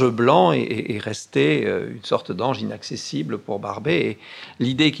cet ange blanc est resté une sorte d'ange inaccessible pour Barbey, et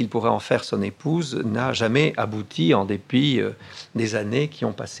l'idée qu'il pourrait en faire son épouse n'a jamais abouti en dépit des années qui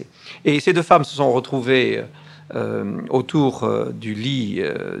ont passé. Et ces deux femmes se sont retrouvées autour du lit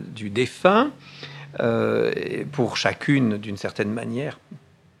du défunt, pour chacune, d'une certaine manière,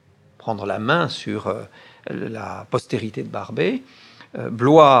 prendre la main sur la postérité de Barbey,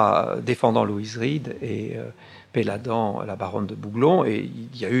 Bloy défendant Louise Reed et Péladan, la baronne de Bouglon. Et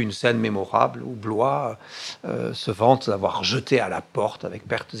il y a eu une scène mémorable où Bloy se vante d'avoir jeté à la porte avec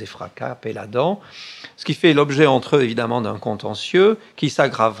pertes et fracas Péladan, ce qui fait l'objet entre eux évidemment d'un contentieux qui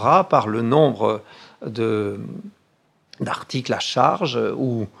s'aggravera par le nombre d'articles à charge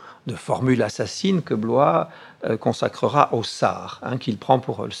ou de formules assassines que Bloy consacrera au sar, qu'il prend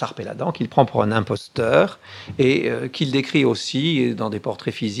pour le sar Péladan, qu'il prend pour un imposteur, et qu'il décrit aussi dans des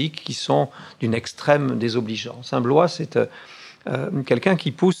portraits physiques qui sont d'une extrême désobligeance. Bloy, c'est quelqu'un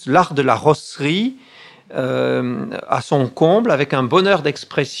qui pousse l'art de la rosserie à son comble, avec un bonheur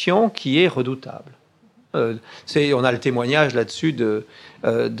d'expression qui est redoutable. On a le témoignage là-dessus de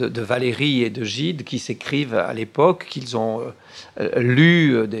Valérie et de Gide qui s'écrivent à l'époque qu'ils ont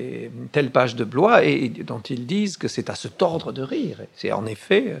lu telles pages de Bloy et dont ils disent que c'est à se tordre de rire. C'est en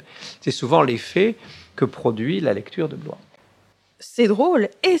effet, c'est souvent l'effet que produit la lecture de Bloy. C'est drôle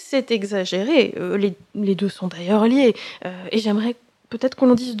et c'est exagéré. Les deux sont d'ailleurs liés. Et j'aimerais peut-être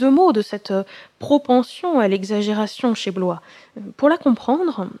qu'on en dise deux mots de cette propension à l'exagération chez Bloy. Pour la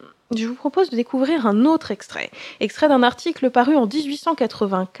comprendre, je vous propose de découvrir un autre extrait d'un article paru en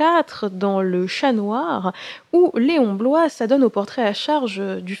 1884 dans Le Chat Noir, où Léon Bloy s'adonne au portrait à charge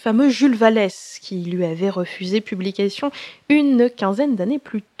du fameux Jules Vallès, qui lui avait refusé publication une quinzaine d'années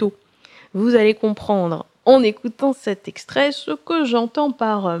plus tôt. Vous allez comprendre, en écoutant cet extrait, ce que j'entends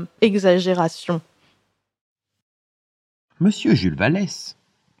par exagération. Monsieur Jules Vallès,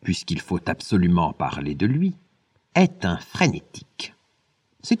 puisqu'il faut absolument parler de lui, est un frénétique.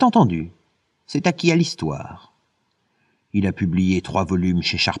 C'est entendu, c'est acquis à l'histoire. Il a publié 3 volumes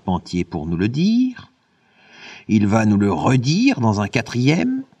chez Charpentier pour nous le dire, il va nous le redire dans un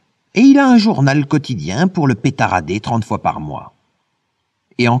 4e, et il a un journal quotidien pour le pétarader 30 fois par mois.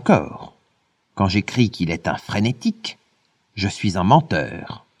 Et encore, quand j'écris qu'il est un frénétique, je suis un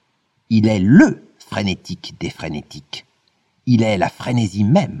menteur. Il est le frénétique des frénétiques. Il est la frénésie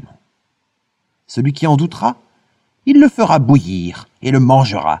même. Celui qui en doutera, il le fera bouillir et le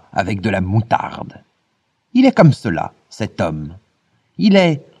mangera avec de la moutarde. Il est comme cela, cet homme. Il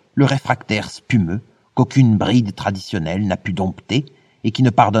est le réfractaire spumeux qu'aucune bride traditionnelle n'a pu dompter et qui ne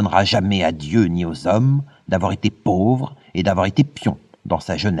pardonnera jamais à Dieu ni aux hommes d'avoir été pauvre et d'avoir été pion dans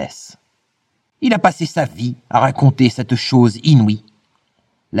sa jeunesse. Il a passé sa vie à raconter cette chose inouïe,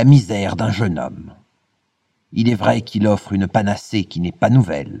 la misère d'un jeune homme. Il est vrai qu'il offre une panacée qui n'est pas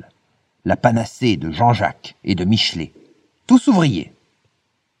nouvelle, la panacée de Jean-Jacques et de Michelet, tous ouvriers.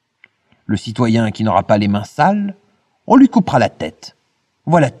 Le citoyen qui n'aura pas les mains sales, on lui coupera la tête.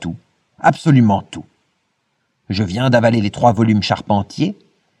 Voilà tout, absolument tout. Je viens d'avaler les 3 volumes Charpentier,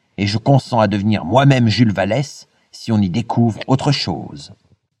 et je consens à devenir moi-même Jules Vallès si on y découvre autre chose.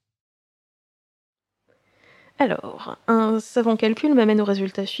 Alors, un savant calcul m'amène au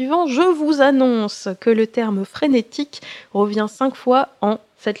résultat suivant. Je vous annonce que le terme frénétique revient 5 fois en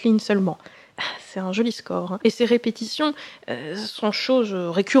cette ligne seulement. C'est un joli score. Et ces répétitions sont choses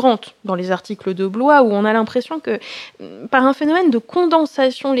récurrentes dans les articles de Bloy, où on a l'impression que, par un phénomène de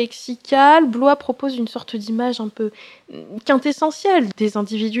condensation lexicale, Bloy propose une sorte d'image un peu quintessentielle des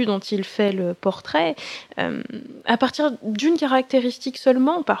individus dont il fait le portrait, à partir d'une caractéristique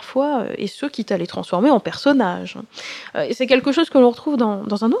seulement, parfois, et ce, quitte à les transformer en personnages. Et c'est quelque chose que l'on retrouve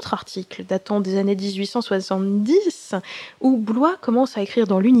dans un autre article, datant des années 1870, où Bloy commence à écrire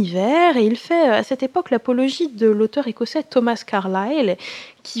dans l'univers, et il fait à cette époque l'apologie de l'auteur écossais Thomas Carlyle,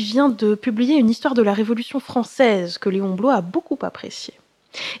 qui vient de publier une histoire de la Révolution française que Léon Bloy a beaucoup appréciée.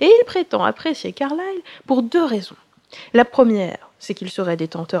 Et il prétend apprécier Carlyle pour 2 raisons. La première, c'est qu'il serait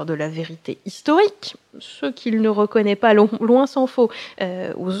détenteur de la vérité historique, ce qu'il ne reconnaît pas, loin s'en faut,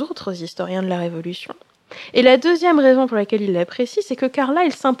 aux autres historiens de la Révolution. Et la deuxième raison pour laquelle il l'apprécie, c'est que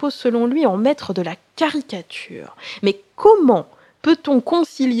Carlyle s'impose selon lui en maître de la caricature. Mais comment peut-on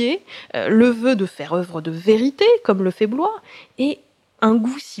concilier le vœu de faire œuvre de vérité, comme le fait Bloy, et un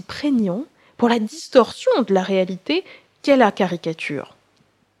goût si prégnant pour la distorsion de la réalité qu'est la caricature ?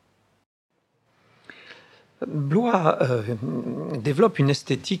 Bloy développe une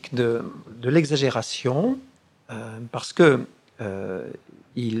esthétique de l'exagération parce que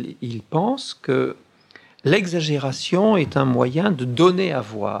il pense que l'exagération est un moyen de donner à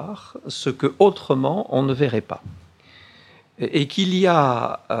voir ce que autrement on ne verrait pas. Et qu'il y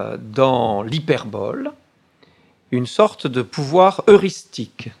a dans l'hyperbole une sorte de pouvoir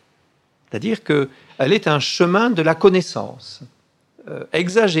heuristique, c'est-à-dire qu'elle est un chemin de la connaissance.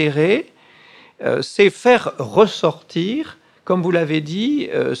 Exagérer, c'est faire ressortir, comme vous l'avez dit,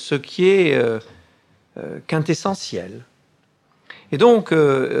 ce qui est quintessentiel. Et donc,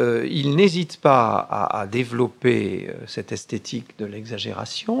 il n'hésite pas à développer cette esthétique de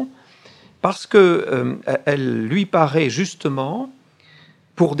l'exagération, parce qu'elle lui paraît justement,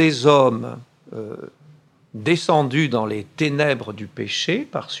 pour des hommes descendus dans les ténèbres du péché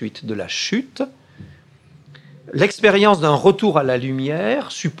par suite de la chute, l'expérience d'un retour à la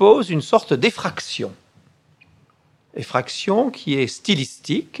lumière suppose une sorte d'effraction. Effraction qui est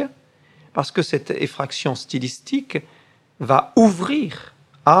stylistique, parce que cette effraction stylistique va ouvrir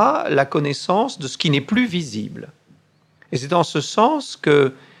à la connaissance de ce qui n'est plus visible. Et c'est dans ce sens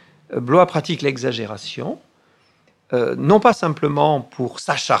que Bloy pratique l'exagération, non pas simplement pour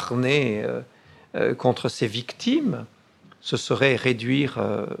s'acharner contre ses victimes, ce serait réduire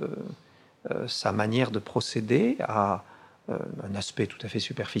sa manière de procéder a un aspect tout à fait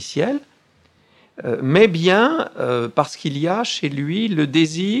superficiel, mais bien parce qu'il y a chez lui le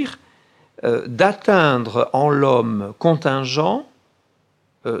désir d'atteindre en l'homme contingent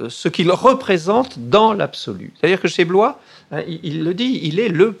ce qu'il représente dans l'absolu. C'est-à-dire que chez Bloy, il le dit, il est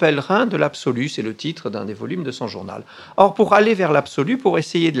le pèlerin de l'absolu, c'est le titre d'un des volumes de son journal. Or, pour aller vers l'absolu, pour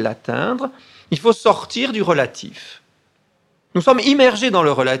essayer de l'atteindre, il faut sortir du relatif. Nous sommes immergés dans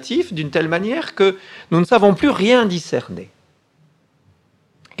le relatif d'une telle manière que nous ne savons plus rien discerner.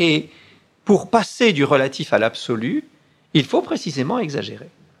 Et pour passer du relatif à l'absolu, il faut précisément exagérer.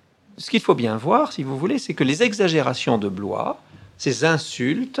 Ce qu'il faut bien voir, si vous voulez, c'est que les exagérations de Bloy, ces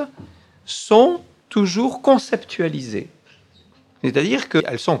insultes, sont toujours conceptualisées. C'est-à-dire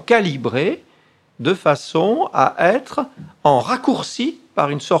qu'elles sont calibrées de façon à être en raccourci par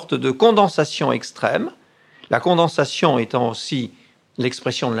une sorte de condensation extrême, la condensation étant aussi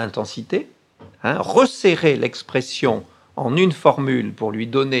l'expression de l'intensité, resserrer l'expression en une formule pour lui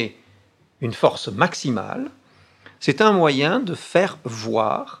donner une force maximale, c'est un moyen de faire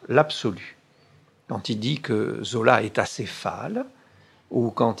voir l'absolu. Quand il dit que Zola est acéphale, ou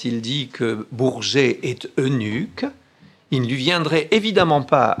quand il dit que Bourget est eunuque, il ne lui viendrait évidemment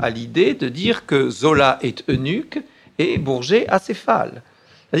pas à l'idée de dire que Zola est eunuque et Bourget acéphale.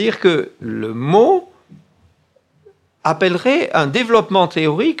 C'est-à-dire que le mot appellerait un développement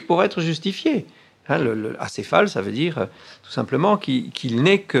théorique pour être justifié. Le acéphale, ça veut dire tout simplement qu'il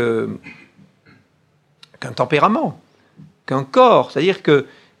n'est qu'un tempérament, qu'un corps. C'est-à-dire que,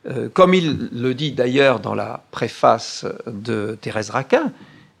 comme il le dit d'ailleurs dans la préface de Thérèse Raquin,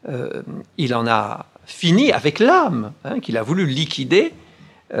 il en a fini avec l'âme, qu'il a voulu liquider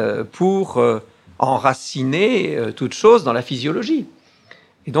pour enraciner toute chose dans la physiologie.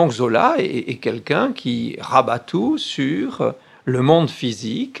 Et donc Zola est quelqu'un qui rabat tout sur le monde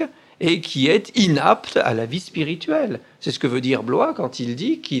physique et qui est inapte à la vie spirituelle. C'est ce que veut dire Bloy quand il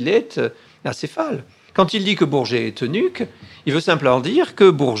dit qu'il est acéphale. Quand il dit que Bourget est eunuque, il veut simplement dire que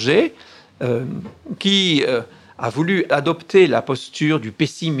Bourget, qui a voulu adopter la posture du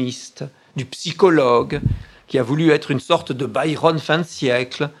pessimiste, du psychologue, qui a voulu être une sorte de Byron fin de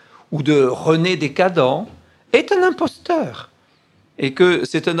siècle ou de René décadent, est un imposteur. Et que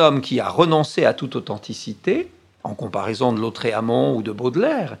c'est un homme qui a renoncé à toute authenticité, en comparaison de Lautréamont ou de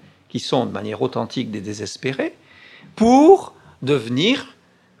Baudelaire, qui sont de manière authentique des désespérés, pour devenir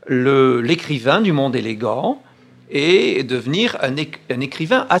l'écrivain du monde élégant et devenir un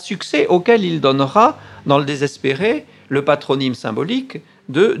écrivain à succès auquel il donnera, dans le désespéré, le patronyme symbolique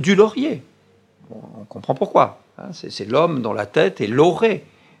du laurier. On comprend pourquoi. C'est l'homme dont la tête est laurée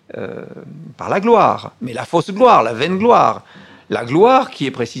par la gloire, mais la fausse gloire, la vaine gloire. La gloire qui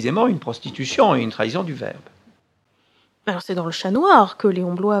est précisément une prostitution et une trahison du verbe. Alors c'est dans le chat noir que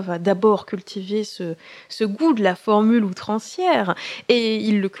Léon Bloy va d'abord cultiver ce goût de la formule outrancière, et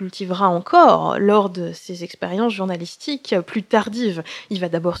il le cultivera encore lors de ses expériences journalistiques plus tardives. Il va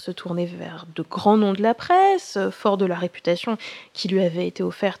d'abord se tourner vers de grands noms de la presse, fort de la réputation qui lui avait été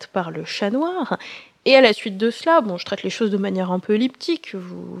offerte par le chat noir. Et à la suite de cela, je traite les choses de manière un peu elliptique,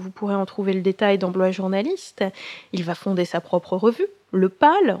 vous pourrez en trouver le détail dans Bloy Journaliste. Il va fonder sa propre revue, Le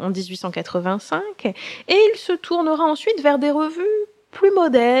Pâle, en 1885, et il se tournera ensuite vers des revues plus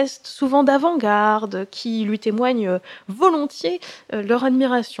modestes, souvent d'avant-garde, qui lui témoignent volontiers leur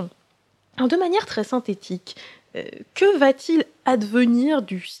admiration. Alors, de manière très synthétique, que va-t-il advenir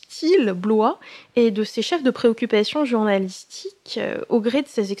du style Bloy et de ses chefs de préoccupation journalistique au gré de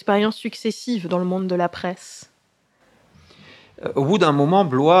ses expériences successives dans le monde de la presse ? Au bout d'un moment,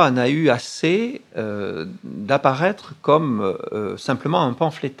 Bloy en a eu assez d'apparaître comme simplement un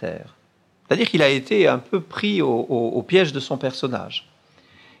pamphlétaire. C'est-à-dire qu'il a été un peu pris au piège de son personnage.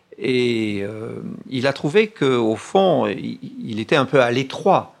 Et il a trouvé qu'au fond, il était un peu à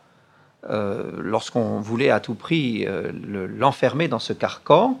l'étroit lorsqu'on voulait à tout prix l'enfermer dans ce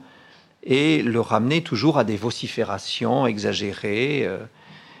carcan et le ramener toujours à des vociférations exagérées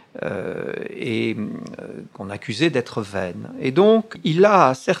et qu'on accusait d'être vaines. Et donc, il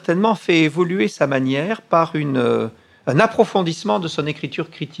a certainement fait évoluer sa manière par un approfondissement de son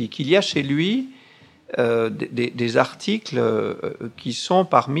écriture critique. Il y a chez lui des articles qui sont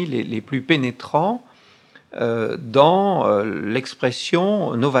parmi les plus pénétrants dans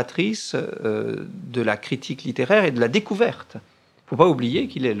l'expression novatrice de la critique littéraire et de la découverte. Il ne faut pas oublier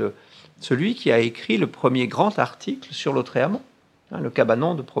qu'il est celui qui a écrit le premier grand article sur Lautréamont, le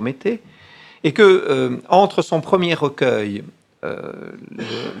cabanon de Prométhée, et que entre son premier recueil,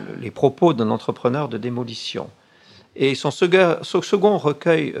 les propos d'un entrepreneur de démolition, et son second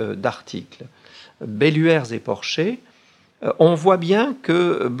recueil d'articles, Belluaires et Porchers, on voit bien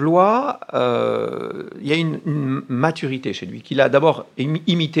que Bloy, il y a une maturité chez lui, qu'il a d'abord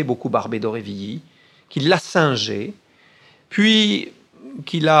imité beaucoup Barbey d'Aurevilly, qu'il l'a singé, puis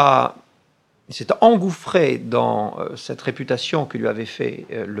qu'il s'est engouffré dans cette réputation que lui avait fait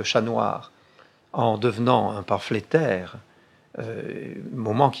le chat noir en devenant un pamphlétaire,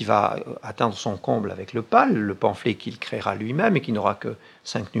 moment qui va atteindre son comble avec le pamphlet qu'il créera lui-même et qui n'aura que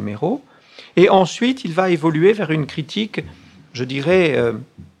 5 numéros. Et ensuite, il va évoluer vers une critique, je dirais,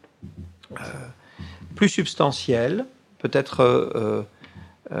 plus substantielle, peut-être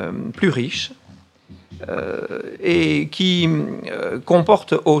plus riche, et qui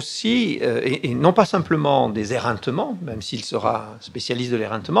comporte aussi, et non pas simplement des éreintements, même s'il sera spécialiste de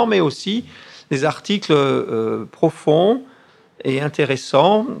l'éreintement, mais aussi des articles profonds et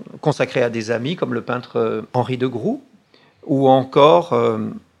intéressants, consacrés à des amis, comme le peintre Henri de Groux, ou encore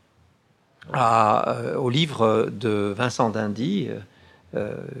au livre de Vincent d'Indy,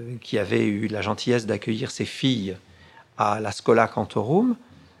 qui avait eu la gentillesse d'accueillir ses filles à la Schola Cantorum,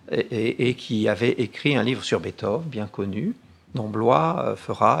 et qui avait écrit un livre sur Beethoven, bien connu, dont Bloy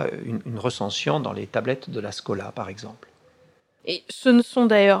fera une recension dans les tablettes de la Schola, par exemple. Et ce ne sont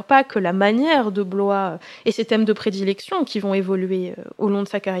d'ailleurs pas que la manière de Bloy et ses thèmes de prédilection qui vont évoluer au long de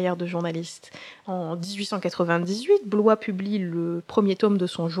sa carrière de journaliste. En 1898, Bloy publie le premier tome de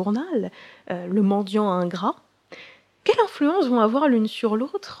son journal, Le mendiant ingrat. Quelle influence vont avoir l'une sur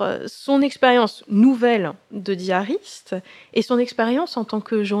l'autre son expérience nouvelle de diariste et son expérience en tant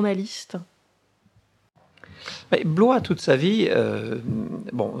que journaliste ? Bloy, toute sa vie,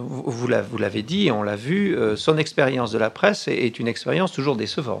 vous l'avez dit, on l'a vu, son expérience de la presse est une expérience toujours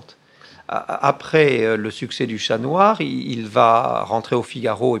décevante. Après le succès du Chat Noir, il va rentrer au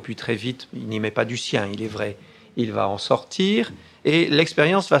Figaro et puis très vite, il n'y met pas du sien, il est vrai, il va en sortir et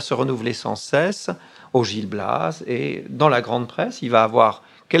l'expérience va se renouveler sans cesse au Gil Blas et dans la grande presse. Il va avoir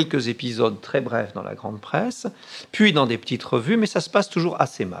quelques épisodes très brefs dans la grande presse, puis dans des petites revues, mais ça se passe toujours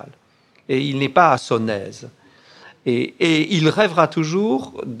assez mal. Et il n'est pas à son aise. Et il rêvera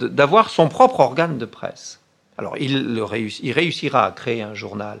toujours d'avoir son propre organe de presse. Alors, il réussira à créer un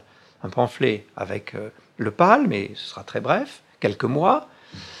journal, un pamphlet avec le PAL, mais ce sera très bref, quelques mois.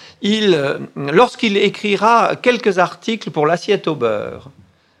 Lorsqu'il écrira quelques articles pour l'assiette au beurre,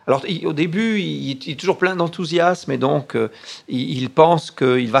 alors au début, il est toujours plein d'enthousiasme et donc il pense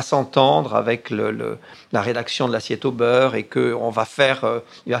qu'il va s'entendre avec la rédaction de l'assiette au beurre et qu'il va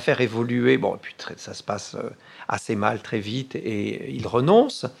faire évoluer. Bon, et puis ça se passe assez mal très vite et il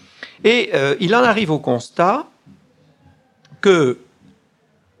renonce. Et il en arrive au constat que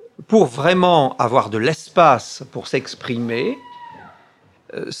pour vraiment avoir de l'espace pour s'exprimer,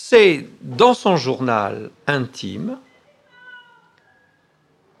 c'est dans son journal intime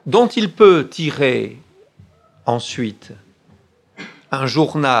dont il peut tirer ensuite un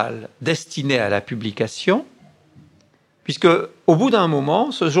journal destiné à la publication, puisque au bout d'un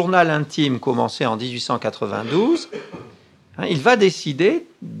moment, ce journal intime commencé en 1892, il va décider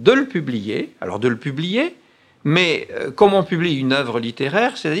de le publier. Alors de le publier, mais comme on publie une œuvre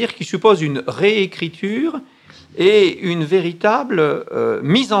littéraire, c'est-à-dire qu'il suppose une réécriture et une véritable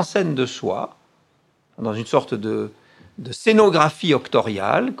mise en scène de soi, dans une sorte de scénographie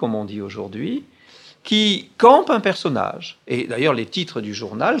octoriale, comme on dit aujourd'hui, qui campe un personnage. Et d'ailleurs, les titres du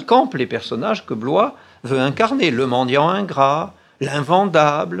journal campent les personnages que Bloy veut incarner. Le mendiant ingrat,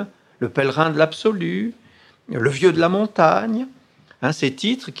 l'invendable, le pèlerin de l'absolu, le vieux de la montagne. Ces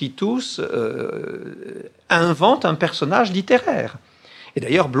titres qui tous inventent un personnage littéraire. Et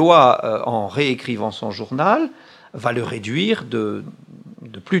d'ailleurs, Bloy, en réécrivant son journal, va le réduire de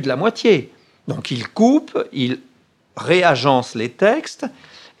plus de la moitié. Donc il coupe, il réagence les textes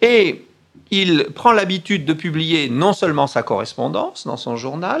et il prend l'habitude de publier non seulement sa correspondance dans son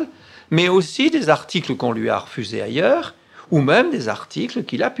journal, mais aussi des articles qu'on lui a refusés ailleurs, ou même des articles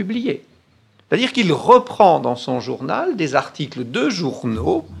qu'il a publiés. C'est-à-dire qu'il reprend dans son journal des articles de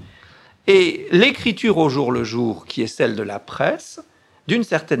journaux et l'écriture au jour le jour, qui est celle de la presse, d'une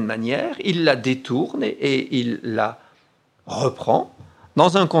certaine manière, il la détourne et il la reprend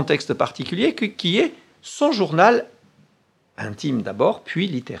dans un contexte particulier qui est son journal intime d'abord, puis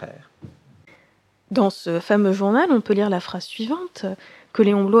littéraire. Dans ce fameux journal, on peut lire la phrase suivante que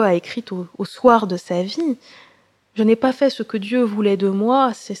Léon Bloy a écrite au soir de sa vie. « Je n'ai pas fait ce que Dieu voulait de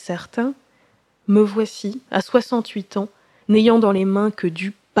moi, c'est certain. Me voici, à 68 ans, n'ayant dans les mains que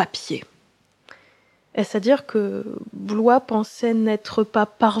du papier. » Est-ce à dire que Bloy pensait n'être pas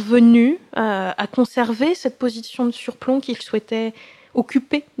parvenu à conserver cette position de surplomb qu'il souhaitait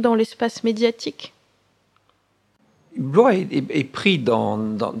occuper dans l'espace médiatique ? Bloy est pris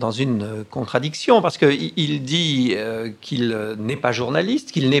dans une contradiction, parce qu'il dit qu'il n'est pas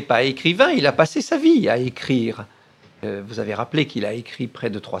journaliste, qu'il n'est pas écrivain, il a passé sa vie à écrire. Vous avez rappelé qu'il a écrit près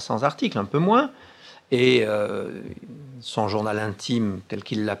de 300 articles, un peu moins, et son journal intime, tel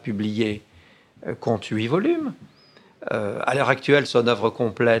qu'il l'a publié, compte 8 volumes. À l'heure actuelle, son œuvre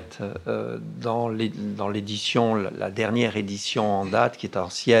complète, dans l'édition, la dernière édition en date, qui est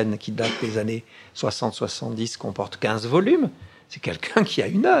ancienne, qui date des années 60-70, comporte 15 volumes. C'est quelqu'un qui a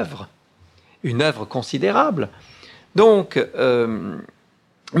une œuvre considérable. Donc,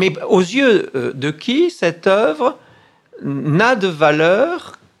 mais aux yeux de qui cette œuvre n'a de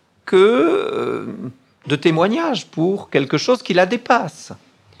valeur que de témoignage pour quelque chose qui la dépasse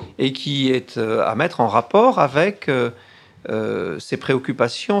et qui est à mettre en rapport avec ses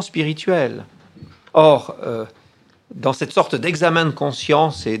préoccupations spirituelles. Or, dans cette sorte d'examen de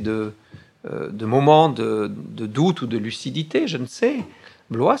conscience et de moments de doute ou de lucidité, je ne sais,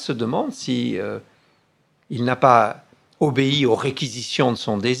 Bloy se demande si il n'a pas obéi aux réquisitions de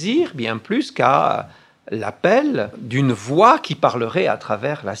son désir, bien plus qu'à l'appel d'une voix qui parlerait à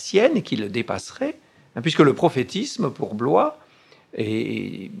travers la sienne et qui le dépasserait, puisque le prophétisme, pour Bloy,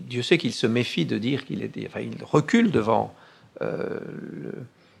 et Dieu sait qu'il se méfie de dire qu'il est... Enfin, il recule devant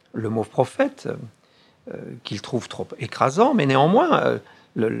le mot prophète, qu'il trouve trop écrasant, mais néanmoins,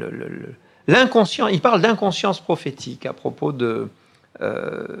 l'inconscient, il parle d'inconscience prophétique à propos de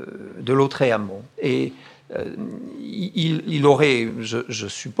l'autre amont. Et il aurait, je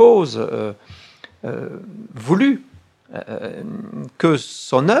suppose, voulu que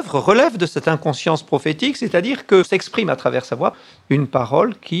son œuvre relève de cette inconscience prophétique, c'est-à-dire que s'exprime à travers sa voix une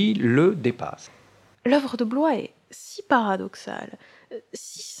parole qui le dépasse. L'œuvre de Bloy est si paradoxale,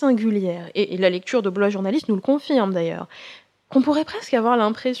 si singulière, et la lecture de Bloy journaliste nous le confirme d'ailleurs, qu'on pourrait presque avoir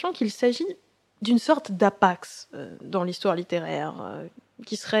l'impression qu'il s'agit d'une sorte d'apax dans l'histoire littéraire,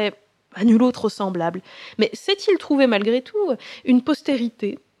 qui serait à nul autre semblable. Mais s'est-il trouvé malgré tout une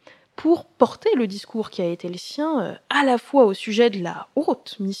postérité pour porter le discours qui a été le sien à la fois au sujet de la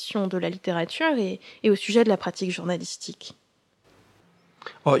haute mission de la littérature et au sujet de la pratique journalistique?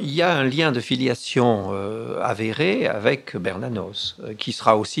 Il y a un lien de filiation avéré avec Bernanos, qui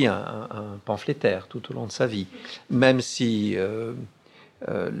sera aussi un pamphlétaire tout au long de sa vie, même si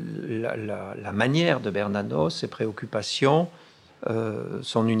la manière de Bernanos, ses préoccupations,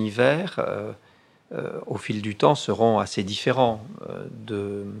 son univers, au fil du temps, seront assez différents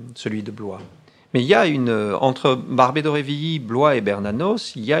de celui de Bloy. Mais il y a entre Barbey d'Aurevilly, Bloy et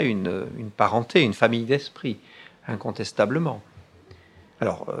Bernanos, il y a une parenté, une famille d'esprit, incontestablement.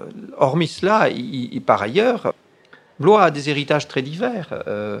 Alors, hormis cela, par ailleurs, Bloy a des héritages très divers.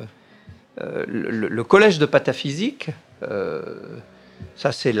 Le collège de pataphysique,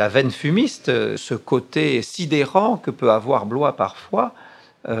 ça c'est la veine fumiste, ce côté sidérant que peut avoir Bloy parfois.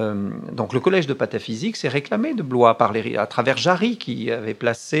 Donc le collège de pataphysique s'est réclamé de Bloy à travers Jarry, qui avait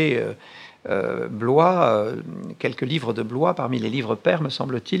placé Bloy, quelques livres de Bloy parmi les livres pairs, me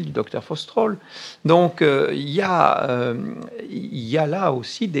semble-t-il, du docteur Faustrol. Donc il y a là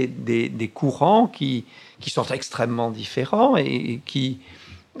aussi des courants qui sont extrêmement différents et qui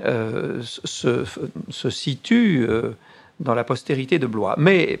se situent dans la postérité de Bloy.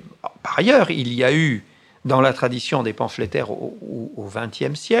 Mais par ailleurs, il y a eu dans la tradition des pamphlétaires au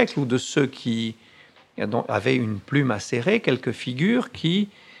XXe siècle, ou de ceux qui avaient une plume acérée, quelques figures qui,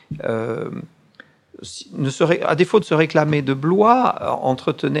 à défaut de se réclamer de Bloy,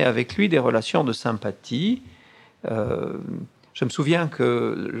 entretenaient avec lui des relations de sympathie. Je me souviens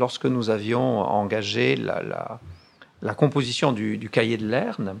que lorsque nous avions engagé la composition du cahier de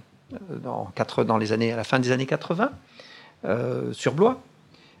Lerne, à la fin des années 80, sur Bloy,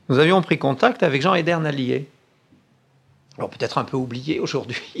 nous avions pris contact avec Jean Edernalier. Alors peut-être un peu oublié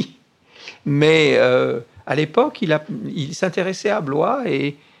aujourd'hui, mais à l'époque, il s'intéressait à Bloy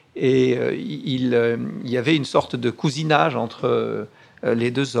et il y avait une sorte de cousinage entre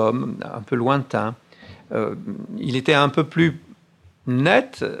les deux hommes, un peu lointain. Il était un peu plus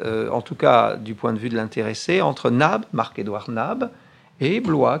net, en tout cas du point de vue de l'intéressé, entre Nab, Marc-Édouard Nab, et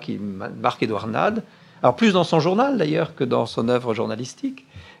Bloy, Marc-Édouard Nab, alors plus dans son journal d'ailleurs que dans son œuvre journalistique,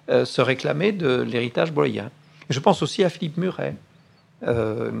 se réclamer de l'héritage bloyien. Je pense aussi à Philippe Muret,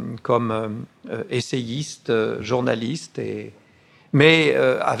 comme essayiste, journaliste, mais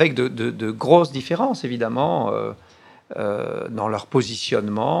avec de grosses différences, évidemment, dans leur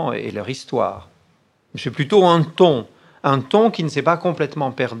positionnement et leur histoire. C'est plutôt un ton qui ne s'est pas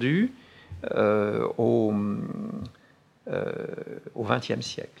complètement perdu au XXe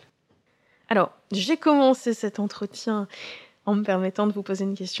siècle. Alors, j'ai commencé cet entretien en me permettant de vous poser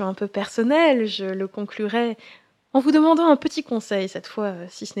une question un peu personnelle. Je le conclurai En vous demandant un petit conseil, cette fois,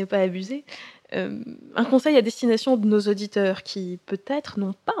 si ce n'est pas abusé, un conseil à destination de nos auditeurs qui, peut-être,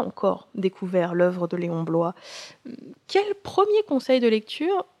 n'ont pas encore découvert l'œuvre de Léon Bloy. Quel premier conseil de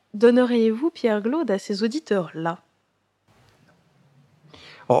lecture donneriez-vous, Pierre-Claude, à ces auditeurs-là ?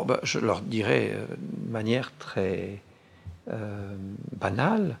 Je leur dirais de manière très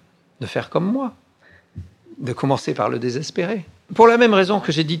banale de faire comme moi, de commencer par le désespéré. Pour la même raison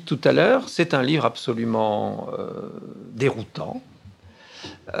que j'ai dit tout à l'heure, c'est un livre absolument déroutant,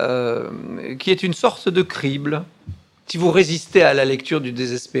 qui est une sorte de crible. Si vous résistez à la lecture du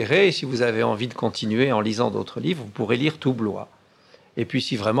désespéré, et si vous avez envie de continuer en lisant d'autres livres, vous pourrez lire tout Bloy. Et puis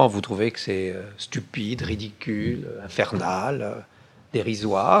si vraiment vous trouvez que c'est stupide, ridicule, infernal,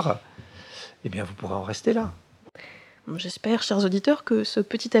 dérisoire, eh bien vous pourrez en rester là. J'espère, chers auditeurs, que ce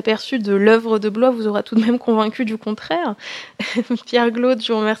petit aperçu de l'œuvre de Bloy vous aura tout de même convaincu du contraire. Pierre-Claude,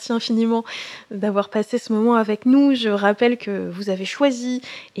 je vous remercie infiniment d'avoir passé ce moment avec nous. Je rappelle que vous avez choisi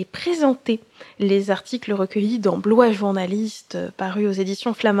et présenté les articles recueillis dans Bloy Journaliste, parus aux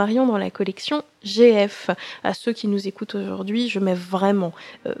éditions Flammarion dans la collection GF. À ceux qui nous écoutent aujourd'hui, je mets vraiment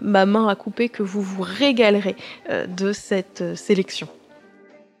ma main à couper que vous vous régalerez de cette sélection.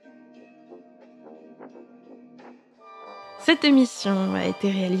 Cette émission a été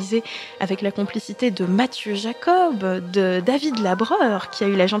réalisée avec la complicité de Mathieu Jacob, de David Labreur, qui a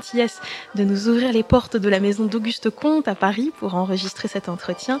eu la gentillesse de nous ouvrir les portes de la maison d'Auguste Comte à Paris pour enregistrer cet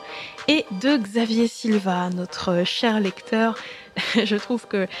entretien, et de Xavier Silva, notre cher lecteur. Je trouve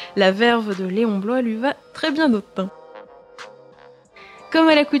que la verve de Léon Bloy lui va très bien au teint. Comme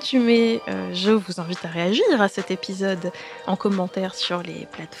à l'accoutumée, je vous invite à réagir à cet épisode en commentaire sur les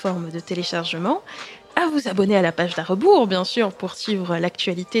plateformes de téléchargement, à vous abonner à la page d'À rebours, bien sûr, pour suivre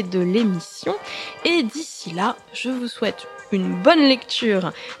l'actualité de l'émission. Et d'ici là, je vous souhaite une bonne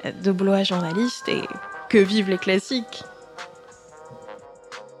lecture de Bloy Journaliste et que vivent les classiques.